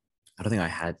I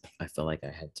felt like I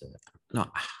had to. No,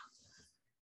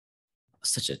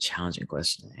 such a challenging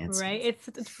question to answer. Right.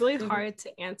 It's really hard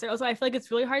to answer. Also, I feel like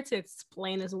it's really hard to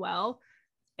explain as well.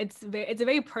 It's a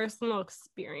very personal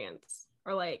experience,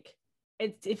 or like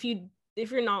it's if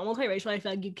you're not multiracial, I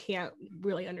feel like you can't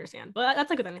really understand. But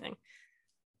that's like with anything.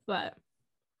 But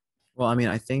well, I mean,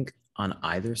 I think on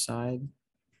either side,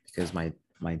 because my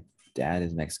dad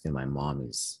is Mexican, my mom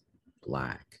is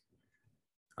Black.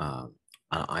 On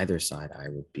either side, I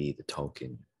would be the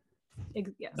token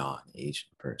non-Asian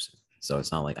person. So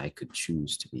it's not like I could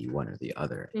choose to be one or the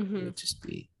other. It would just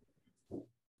be,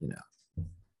 not,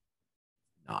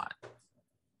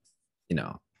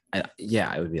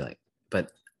 it would be like,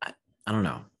 but I don't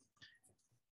know.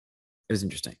 It was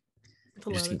interesting.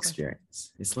 Interesting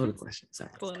experience. It's a loaded question. Sorry.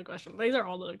 It's a loaded question. These are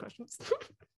all loaded questions.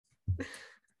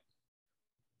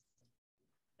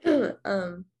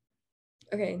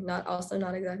 Okay, not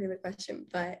exactly the question,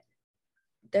 but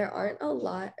there aren't a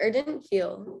lot, or didn't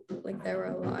feel like there were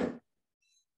a lot of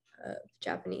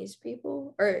Japanese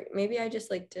people, or maybe I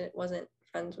just like wasn't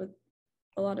friends with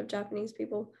a lot of Japanese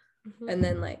people, and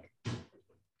then like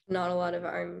not a lot of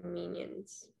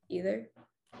Armenians either.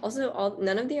 Also,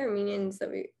 none of the Armenians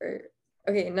we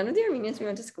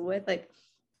went to school with, like,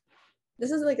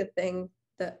 this is like a thing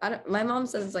that my mom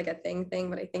says it's like a thing,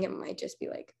 but I think it might just be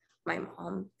like my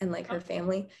mom and like her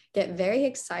family get very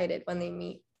excited when they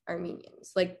meet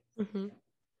Armenians. Like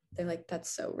they're like, that's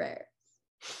so rare.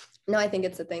 No, I think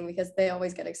it's a thing because they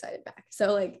always get excited back.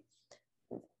 So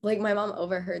like my mom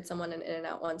overheard someone in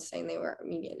In-N-Out once saying they were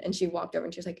Armenian, and she walked over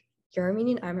and she was like, "You're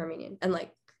Armenian? I'm Armenian." And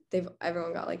like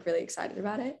everyone got like really excited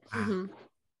about it.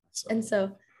 And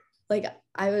so like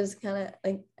I was kind of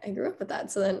like, I grew up with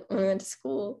that. So then when we went to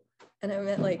school and I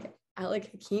met like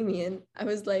Alec Hakimian, I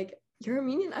was like, you're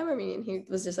Armenian? I'm Armenian. He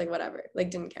was just like, whatever, like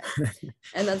didn't care.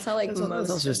 And that's how like that's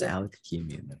also just Alec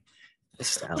Hakimian.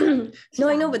 No,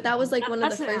 I know, but that was like one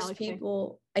of the first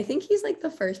people. I think he's like the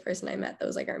first person I met that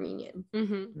was like Armenian.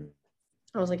 Mm-hmm.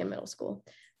 I was like in middle school.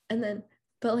 And then,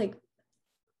 but like,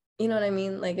 you know what I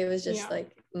mean? Like it was just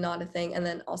like not a thing. And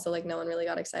then also like no one really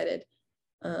got excited.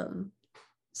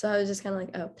 So I was just kind of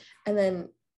like, oh. And then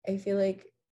I feel like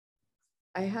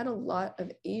I had a lot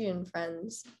of Asian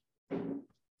friends,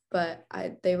 but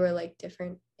they were like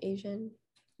different Asian.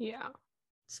 Yeah.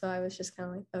 So I was just kind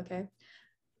of like, okay.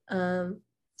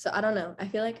 So I don't know. I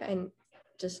feel like I'm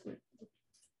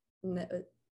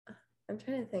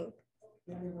trying to think.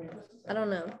 I don't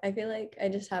know. I feel like I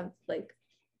just have like,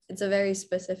 it's a very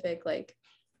specific, like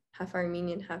half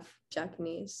Armenian, half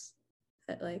Japanese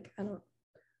that like, I don't.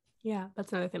 Yeah,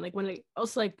 that's another thing. Like when it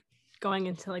also like going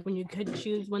into like when you could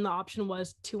choose, when the option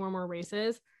was 2 or more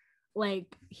races, like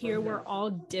here we're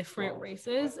all different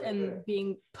races, and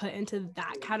being put into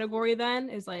that category then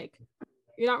is like,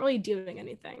 you're not really doing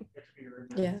anything.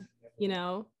 Yeah. You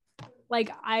know, like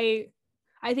I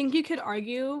think you could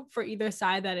argue for either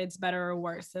side that it's better or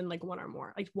worse than like one or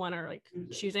more, like one or like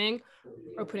choosing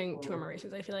or putting 2 or more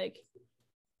races. I feel like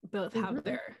both have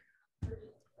their.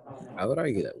 I would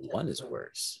argue that one is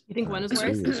worse. You think one is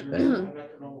worse?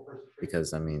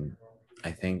 Because I mean,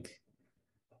 I think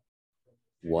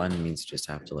one means you just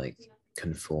have to like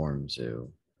conform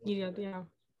to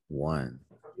one,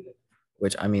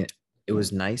 which I mean, it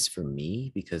was nice for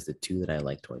me because the two that I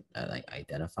like to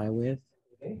identify with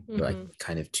were like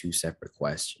kind of 2 separate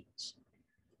questions,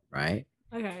 right?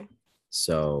 Okay.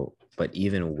 So, but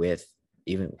even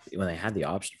when I had the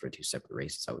option for 2 separate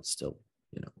races, I would still,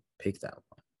 pick that one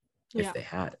if they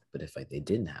had it. But if they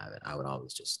didn't have it, I would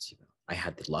always just, I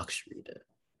had the luxury to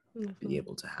be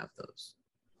able to have those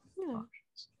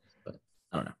options. But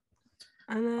I don't know.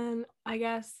 And then I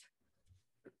guess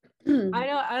I don't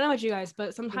know about you guys,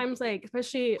 but sometimes like,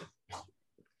 especially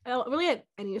really at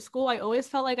any school, I always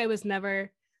felt like I was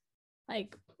never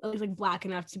like at least like Black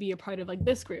enough to be a part of like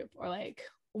this group, or like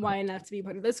white enough to be a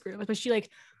part of this group, especially like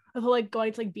I feel like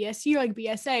going to like BSU or like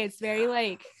BSA, it's very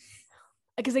like,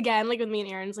 because again, like with me and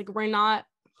Aaron's, like we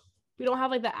don't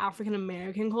have like the African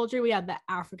American culture, we have the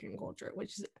African culture,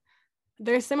 which is,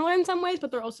 they're similar in some ways,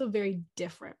 but they're also very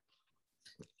different.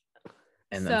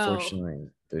 And unfortunately,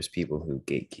 there's people who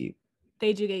gatekeep.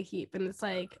 They do gatekeep, and it's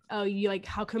like, oh, you like,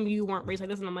 how come you weren't raised like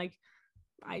this? And I'm like,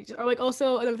 or like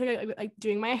also another thing, like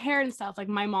doing my hair and stuff. Like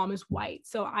my mom is white,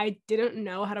 so I didn't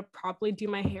know how to properly do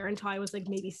my hair until I was like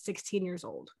maybe 16 years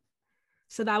old.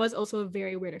 So that was also a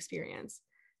very weird experience,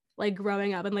 like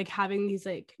growing up and like having these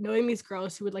like knowing these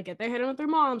girls who would like get their hair done with their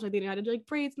moms, like they knew how to do like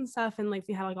braids and stuff, and like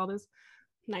they had like all this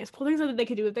nice cool things that they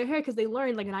could do with their hair because they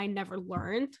learned, like, and I never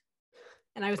learned,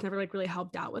 and I was never like really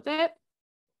helped out with it.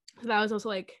 So that was also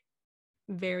like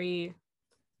very,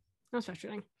 not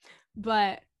frustrating.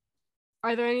 But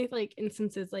are there any like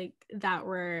instances like that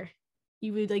where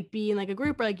you would like be in like a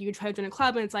group, or like you would try to join a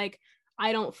club and it's like,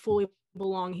 I don't fully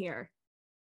belong here,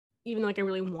 even though like I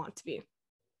really want to be?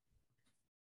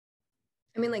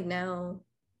 I mean, like now,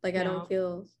 like I don't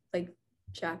feel like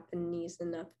Japanese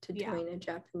enough to join a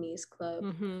Japanese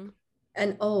club.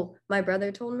 And my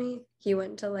brother told me he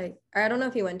went to like, or I don't know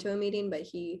if he went to a meeting, but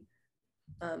he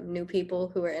knew people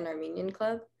who were in Armenian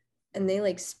club, and they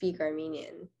like speak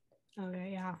Armenian.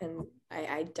 Okay, yeah. And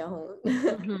I don't.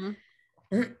 That's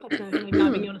another thing, like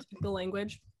not being able to speak the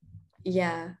language.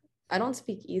 Yeah, I don't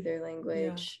speak either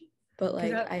language, but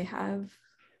like I have.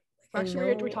 Like,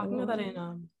 actually, we're talking about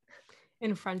that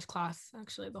in French class.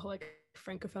 Actually, the whole like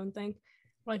francophone thing,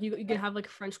 like you can have like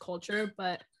French culture,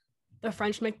 but the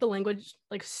French make the language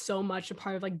like so much a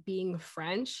part of like being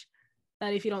French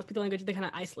that if you don't speak the language, they kind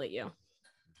of isolate you.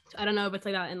 So I don't know if it's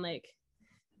like that in like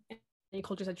any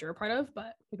cultures that you're a part of,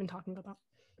 but we've been talking about that.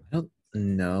 I don't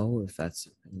know if that's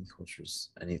any cultures,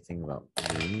 anything about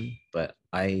me, but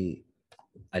I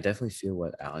definitely feel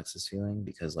what Alex is feeling,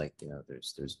 because like,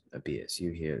 there's a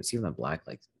BSU here. It's even a Black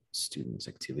like students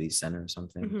activity center or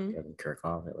something. In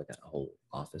Kirchhoff, like a whole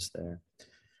office there.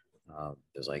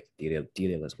 There's like Dia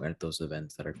de los Muertos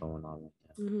events that are going on.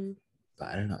 But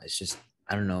I don't know. It's just,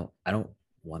 I don't know. I'm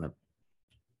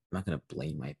not gonna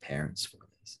blame my parents for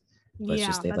this. But it's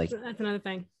just that's another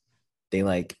thing. They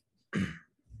like, how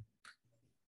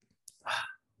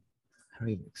do I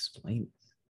even explain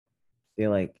this? They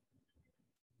like,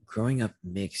 growing up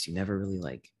mixed, you never really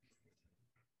like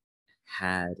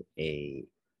had a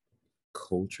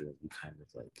culture that you kind of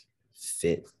like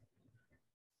fit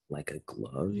like a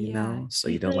glove, you know? So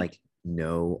you don't like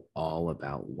know all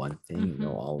about one thing, you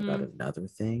know all about another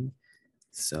thing.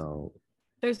 So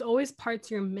there's always parts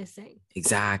you're missing.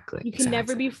 Exactly. You can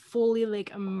never be fully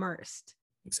like immersed.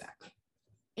 Exactly.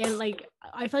 And like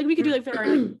I feel like we could do like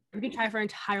we could try for our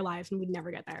entire lives and we'd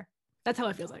never get there. That's how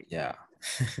it feels like. Yeah.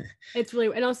 It's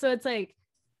really, and also it's like,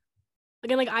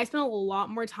 again, like I spent a lot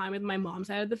more time with my mom's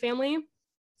side of the family,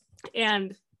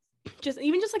 and just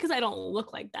like because I don't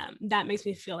look like them, that makes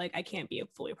me feel like I can't be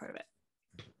fully a part of it.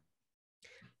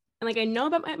 And like I know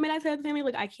about my dad's side of the family,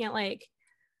 like I can't like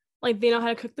they know how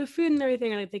to cook the food and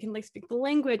everything, or like they can like speak the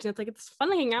language, and it's like it's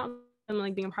fun hanging out and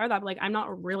like being a part of that, but like I'm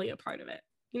not really a part of it,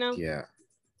 you know? Yeah.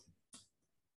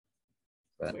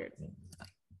 It's weird.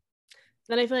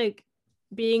 Then I feel like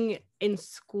being in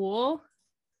school,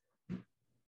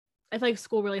 I feel like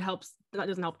school really helps. That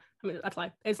doesn't help. I mean, that's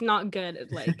why it's not good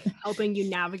at like helping you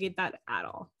navigate that at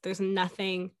all. There's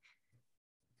nothing.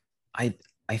 I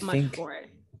think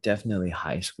definitely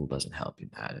high school doesn't help you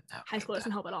that. High school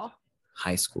doesn't help at all.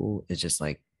 High school is just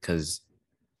like, because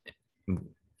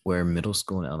where middle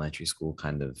school and elementary school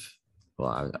kind of,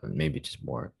 well, maybe just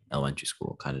more elementary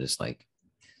school kind of just like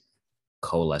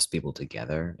coalesce people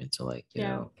together into like, you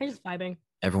know, kind of just vibing.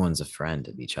 Everyone's a friend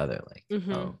of each other. Like,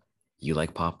 oh, you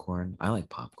like popcorn? I like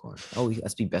popcorn. Oh,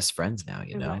 let's be best friends now,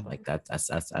 you know? Like that's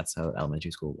how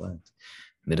elementary school was.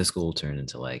 Middle school turned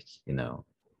into like, you know,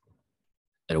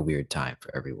 at a weird time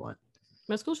for everyone.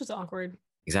 Middle school's just awkward.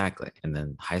 Exactly. And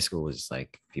then high school was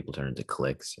like people turned into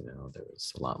cliques, you know, there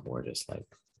was a lot more just like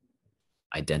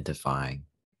identifying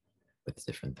with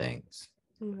different things.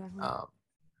 Exactly.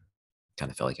 Kind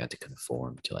of felt like you had to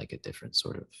conform to like a different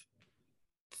sort of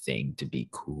thing to be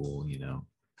cool, you know.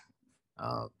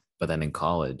 But then in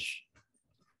college,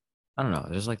 I don't know,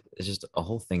 there's like, it's just a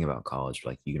whole thing about college,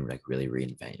 like you can like really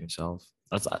reinvent yourself.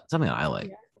 That's something I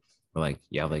like. Or like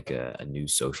you have like a new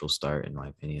social start, in my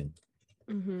opinion.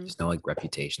 There's no like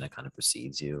reputation that kind of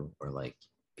precedes you, or like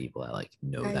people that like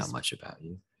know that much about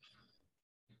you.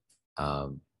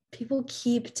 People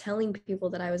keep telling people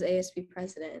that I was ASB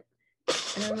president,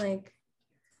 and I'm like,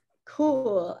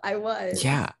 cool, I was.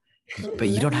 Yeah, but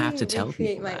you don't have to tell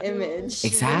people my image.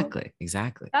 Exactly.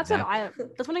 That's one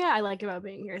thing I like about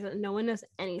being here, is that no one knows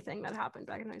anything that happened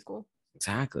back in high school.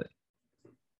 Exactly.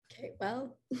 Okay,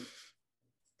 well.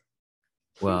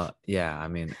 Well, yeah, I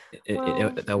mean,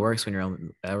 that works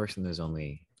when there's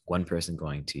only one person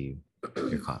going to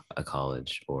a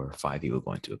college, or 5 people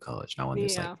going to a college. Not when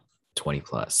there's like 20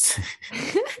 plus.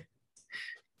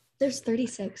 There's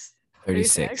 36.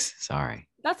 36. Sorry.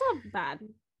 That's not bad,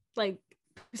 like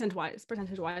percentage wise.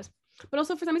 But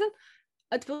also for some reason,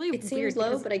 it's really it seems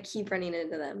low, but I keep running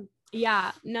into them.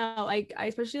 Yeah, no, like I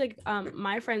especially like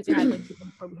my friends who had like people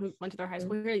who went to their high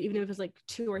school here, even if it was like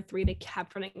 2 or 3, they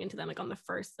kept running into them like on the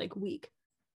first like week.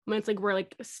 When it's like we're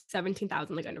like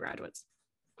 17,000 like undergraduates.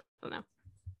 I don't know.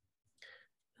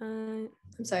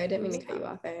 I'm sorry, I didn't mean to cut you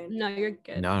off, Aaron. No, you're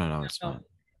good. No, it's fine.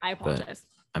 I apologize.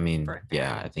 But, I mean,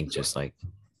 I think just like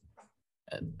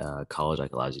college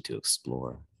like allows you to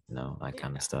explore, you know, that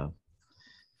kind of stuff.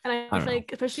 And I feel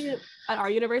like, especially at our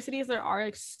universities, there are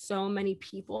like so many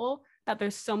people that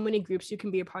there's so many groups you can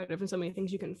be a part of and so many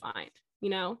things you can find, you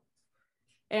know?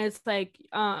 And it's like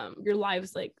your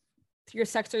lives, like your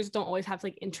sectors don't always have to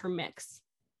like intermix.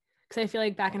 Because I feel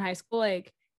like back in high school,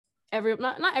 like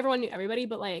not everyone knew everybody,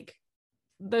 but like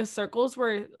the circles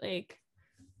were like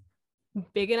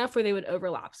big enough where they would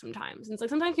overlap sometimes. And it's like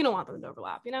sometimes you don't want them to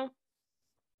overlap, you know?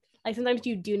 Like sometimes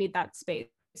you do need that space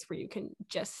where you can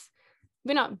just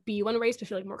maybe not be one race, but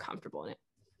feel like more comfortable in it.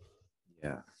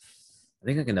 Yeah. I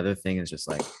think like another thing is just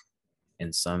like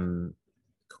in some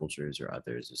cultures or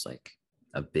others, it's like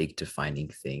a big defining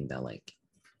thing that like,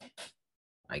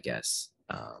 I guess,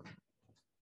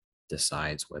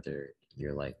 decides whether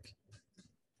you're like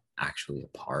actually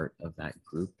a part of that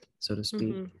group, so to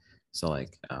speak. So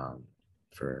like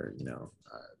for, you know,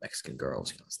 Mexican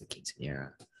girls, you know, it's the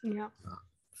quinceañera. Yeah.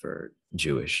 For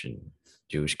Jewish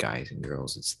guys and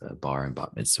girls, it's the bar and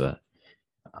bat mitzvah.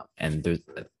 And there's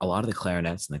a lot of the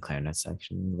clarinets in the clarinet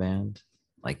section of the band.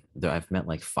 Like I've met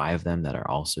like 5 of them that are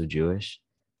also Jewish,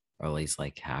 or at least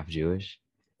like half Jewish.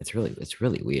 It's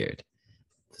really weird.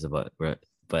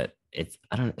 But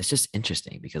it's just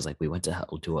interesting because like we went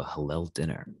to a Hillel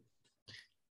dinner,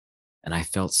 and I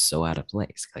felt so out of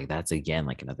place. Like that's again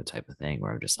like another type of thing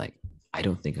where I'm just like, I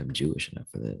don't think I'm Jewish enough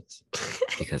for this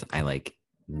because I like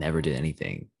never did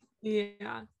anything in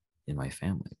my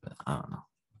family, but I don't know.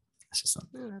 It's just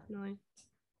something. Yeah, definitely.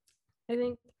 I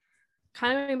think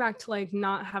kind of going back to like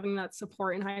not having that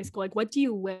support in high school, like what do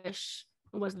you wish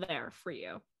was there for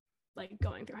you, like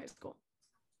going through high school?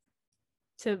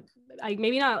 to like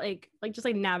maybe not like just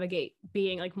like navigate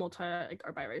being like multi like,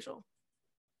 or biracial?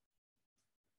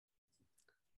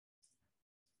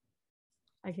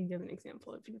 I can give an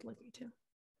example if you'd like me to.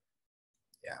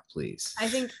 Yeah, please. I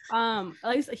think at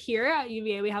least here at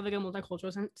UVA we have like a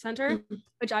multicultural center,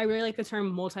 which I really like the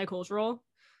term multicultural.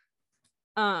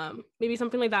 Maybe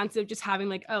something like that instead of just having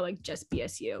like, oh, like just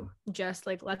BSU, just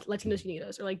like Latinos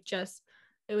Unidos, or like just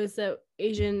it was the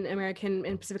Asian American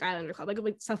and Pacific Islander Club,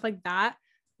 like stuff like that,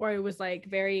 where it was like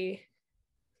very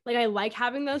like I like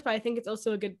having those, but I think it's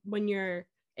also a good when you're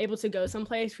able to go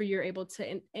someplace where you're able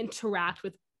to interact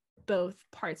with both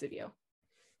parts of you,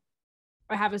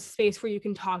 or have a space where you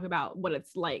can talk about what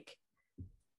it's like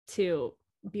to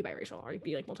be biracial or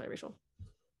be like multiracial.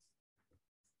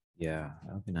 Yeah,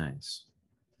 that would be nice.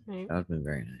 Right. That would have been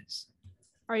very nice.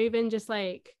 Or even just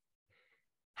like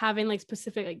having like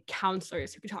specific like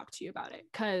counselors who could talk to you about it,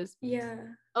 because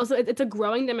also it's a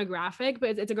growing demographic,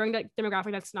 but it's a growing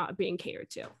demographic that's not being catered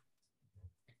to.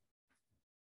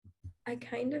 I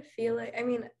kind of feel like, I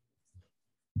mean,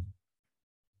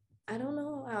 I don't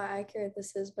know how accurate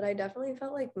this is, but I definitely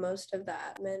felt like most of the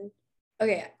admin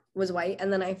was white,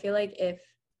 and then I feel like if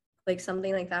like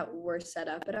something like that were set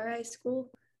up at our high school,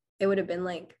 it would have been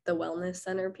like the wellness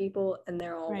center people, and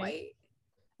they're all white.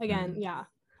 Again, yeah.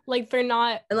 Like they're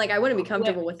not, and like I wouldn't be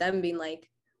comfortable with them being like,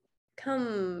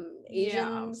 come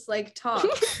Asians, like talk.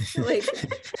 Like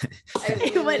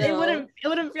it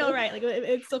wouldn't feel right. Like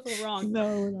it still feel wrong.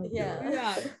 No,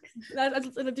 yeah. That's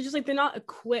just like they're not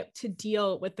equipped to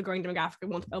deal with the growing demographic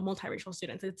of multiracial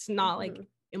students. It's not like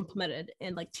implemented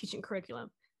in like teaching curriculum.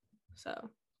 So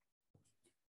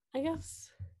I guess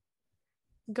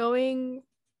going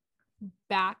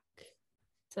back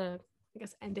to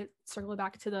circle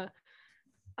back to the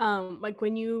like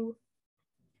when you're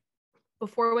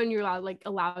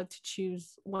allowed to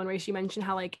choose one race, you mentioned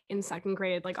how like in second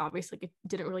grade, like obviously like, it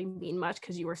didn't really mean much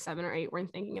because you were 7 or 8,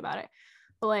 weren't thinking about it,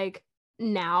 but like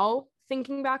now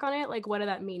thinking back on it, like what did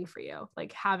that mean for you,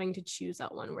 like having to choose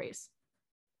that one race?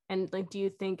 And like do you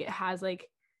think it has like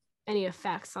any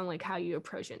effects on like how you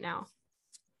approach it now?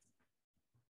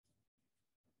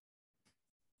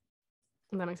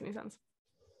 If that makes any sense.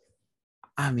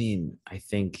 I mean, I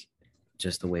think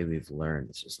just the way we've learned,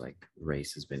 it's just like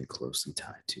race has been closely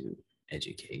tied to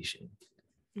education.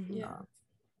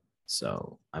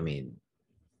 So I mean,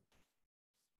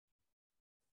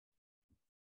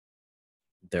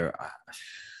 there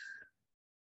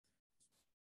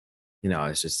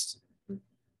it's just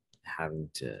having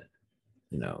to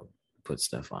put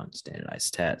stuff on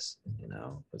standardized tests,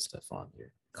 put stuff on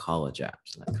your college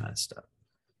apps and that kind of stuff.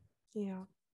 Yeah.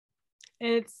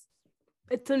 And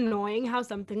it's annoying how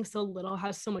something so little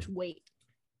has so much weight.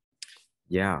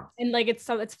 Yeah. And like it's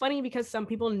funny because some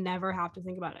people never have to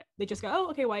think about it. They just go, oh,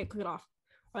 okay, white, click it off.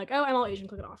 Or like, oh, I'm all Asian,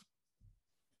 click it off.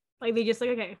 Like they just like,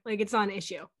 okay, like it's not an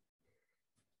issue.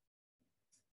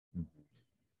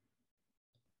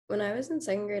 When I was in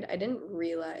second grade, I didn't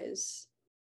realize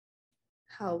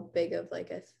how big of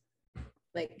like a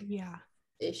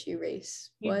issue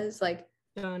race was. Like,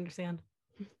 don't understand.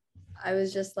 I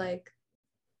was just like,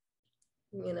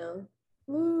 woo,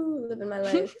 living my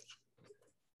life.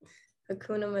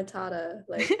 Hakuna Matata,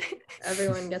 like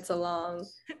everyone gets along.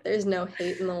 There's no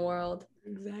hate in the world.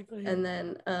 Exactly. And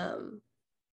then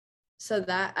so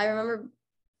that I remember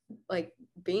like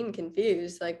being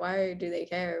confused, like why do they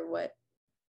care what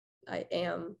I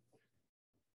am?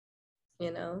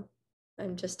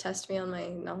 And just test me on my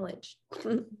knowledge.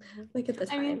 Like at the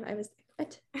time I was like,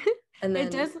 what? And then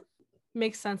it does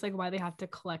make sense like why they have to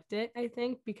collect it, I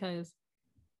think, because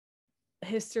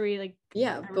history, like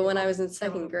but when I was in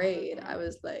second grade, I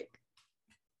was like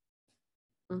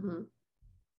it's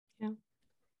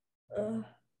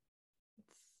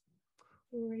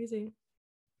crazy.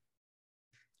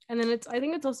 And then I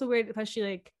think it's also weird, especially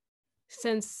like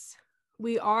since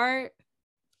we are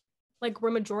like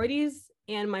we're majorities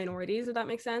and minorities, if that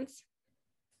makes sense.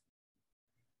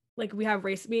 Like we have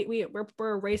race, we're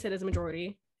a race that is a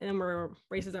majority, and then we're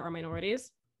races that are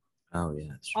minorities. Oh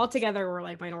yeah. All together we're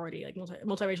like minority, like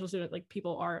multiracial student, like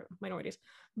people are minorities.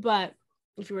 But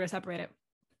if you were to separate it,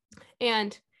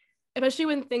 and especially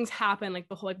when things happen, like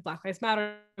the whole like Black Lives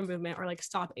Matter movement or like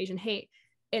Stop Asian Hate,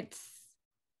 it's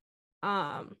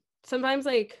sometimes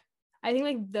like I think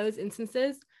like those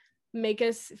instances make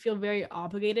us feel very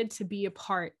obligated to be a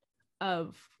part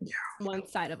of one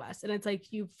side of us, and it's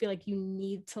like you feel like you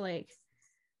need to like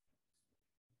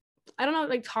I don't know,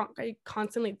 like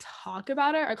constantly talk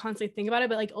about it or constantly think about it,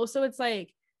 but like also it's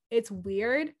like it's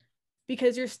weird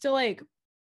because you're still like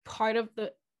part of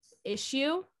the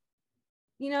issue,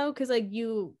 because like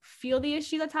you feel the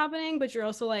issue that's happening, but you're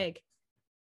also like,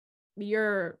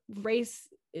 your race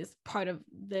is part of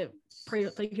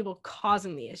like people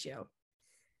causing the issue.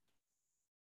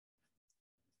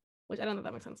 Which I don't know if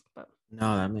that makes sense, but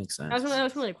no, that makes sense. That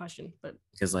was really a question, but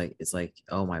because like it's like,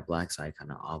 oh, my black side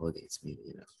kind of obligates me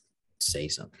to say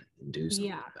something and do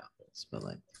something about this, but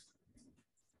like,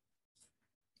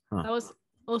 that was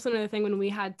also another thing when we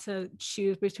had to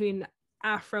choose between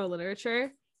Afro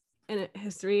literature and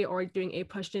history or doing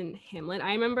APUSH in Hamlet.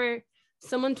 I remember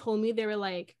someone told me, they were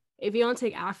like, if you don't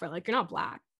take Afro, like you're not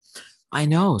black. I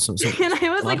know. So and I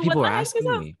was like, people what are asking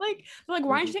me, like,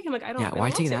 why aren't you taking? Like, I don't. Yeah, why are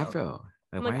you taking Afro?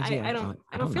 I'm like, I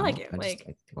don't feel like it. Like,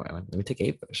 let me take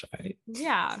APUSH. Right?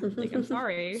 Yeah, like I'm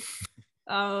sorry.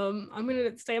 I'm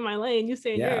gonna stay in my lane. You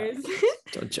stay in yours.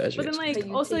 Don't judge me. But then, like,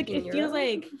 also, like, it feels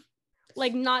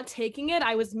like not taking it,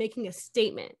 I was making a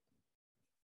statement.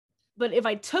 But if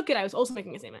I took it, I was also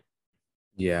making a statement.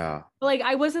 Yeah. But, like,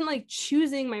 I wasn't like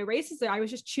choosing my races there. I was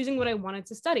just choosing what I wanted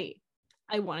to study.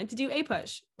 I wanted to do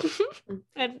APUSH.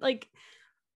 And like,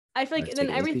 I feel like then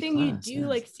everything you do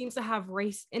like seems to have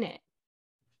race in it.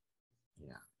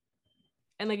 Yeah.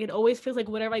 And like, it always feels like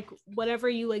whatever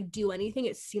you like do anything,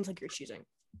 it seems like you're choosing.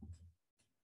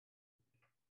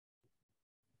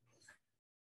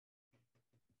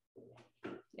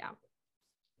 Yeah.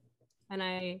 And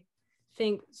I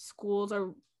think schools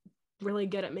are really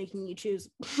good at making you choose.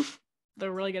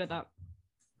 They're really good at that.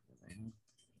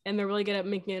 And they're really good at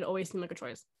making it always seem like a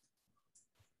choice.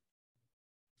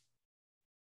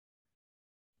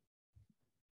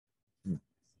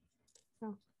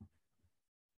 So.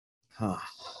 Huh.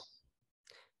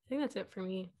 I think that's it for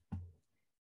me.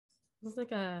 It was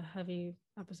like a heavy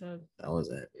episode. That was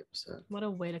a heavy episode. What a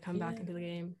way to come back into the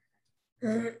game.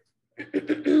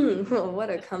 Well, what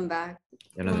a comeback.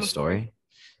 Another story?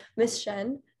 Miss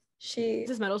Shen, is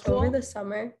this middle school? Over the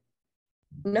summer.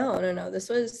 No. This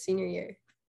was senior year.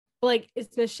 Like, is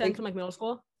Miss Shen from like middle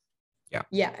school?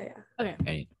 Yeah. Okay.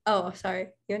 Hey. Oh, sorry.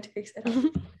 You went to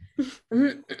Creekside.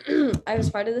 I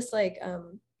was part of this like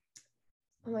oh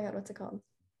my god, what's it called?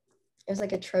 It was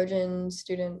like a Trojan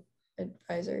student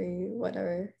advisory,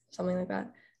 whatever, something like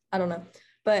that. I don't know.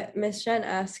 But Miss Shen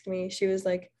asked me, she was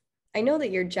like, I know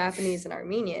that you're Japanese and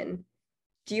Armenian.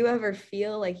 Do you ever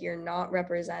feel like you're not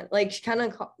represented? Like, she kind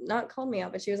of not called me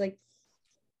out, but she was like,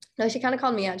 no, she kind of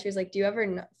called me out. She was like, do you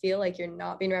ever feel like you're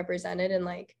not being represented in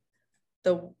like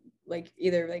the like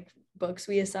either like books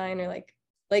we assign or like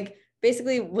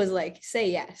basically was like, say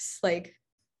yes, like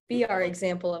be our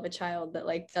example of a child that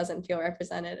like doesn't feel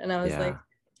represented. And I was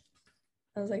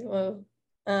like, whoa.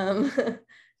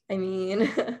 I mean,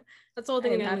 that's all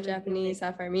thing. Half Japanese,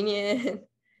 half Armenian.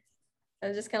 I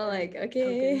was just kind of like,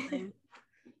 okay.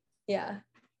 Yeah.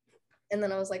 And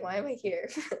then I was like, why am I here?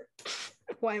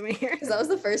 Why am I here? Because that was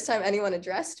the first time anyone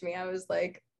addressed me. I was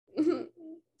like,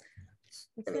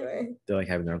 anyway. They're like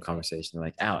having their own conversation. They're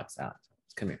like, Alex,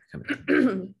 come here.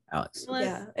 Alex.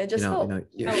 Yeah, it just felt how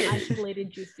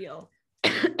isolated you feel.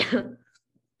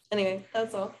 Anyway,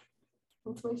 that's all.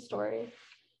 That's my story.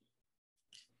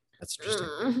 That's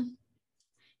interesting.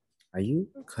 Are you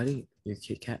cutting your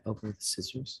Kit Kat open with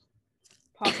scissors?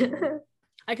 Possibly.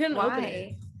 I couldn't open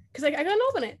it. Because I couldn't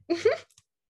open it.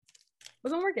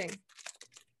 Wasn't working.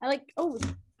 I like, oh,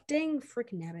 dang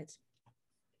freaking nabbits.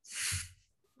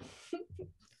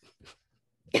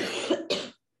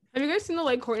 Have you guys seen the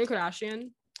like Kourtney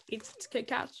Kardashian eats Kit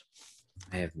Kats?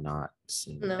 I have not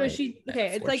seen. No. So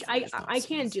it's like I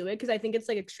can't do it because I think it's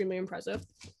like extremely impressive.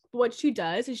 But what she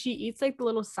does is she eats like the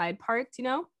little side parts,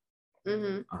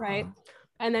 right?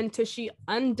 And then she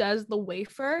undoes the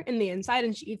wafer in the inside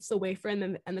and she eats the wafer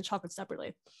and the chocolate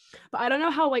separately. But I don't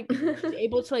know how like she's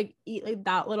able to like eat like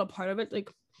that little part of it like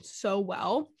so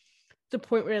well to the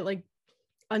point where it like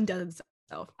undoes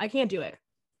itself. I can't do it.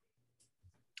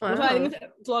 Wow. So I think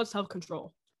it's a lot of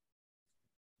self-control.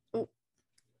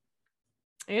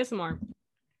 ASMR.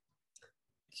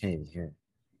 I can't even hear it.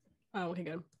 Oh, okay,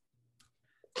 good.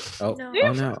 Oh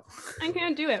no. I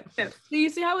can't do it. So you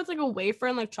see how it's like a wafer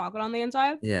and like chocolate on the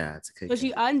inside? Yeah, it's a cake. So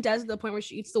she undoes to the point where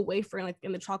she eats the wafer and like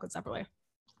in the chocolate separately.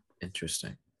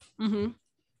 Interesting. Okay.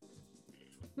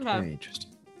 Very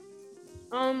interesting.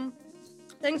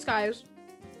 Thanks guys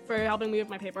for helping me with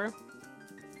my paper.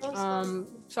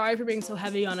 Sorry for being so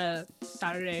heavy on a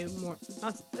Saturday morning.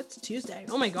 That's Tuesday.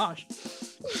 Oh my gosh.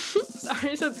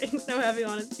 Sorry for being so heavy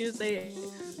on a Tuesday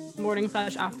morning /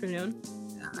 afternoon.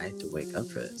 I had to wake up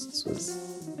for this.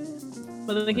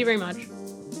 But thank you very much.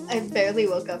 I barely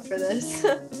woke up for this.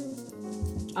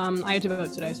 I had to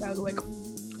vote today, so I was awake.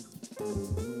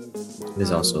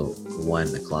 There's also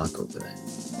 1 o'clock over there.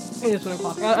 It is 1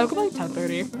 o'clock. I woke up like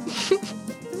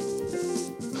 10:30.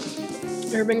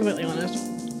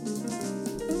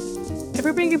 If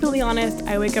we're being completely honest,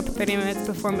 I wake up 30 minutes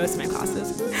before most of my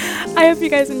classes. I hope you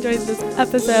guys enjoyed this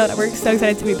episode. We're so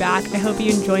excited to be back. I hope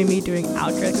you enjoy me doing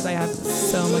outros because I have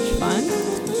so much fun.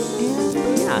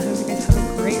 And yeah, I hope you guys have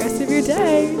a great rest of your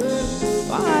day.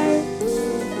 Bye.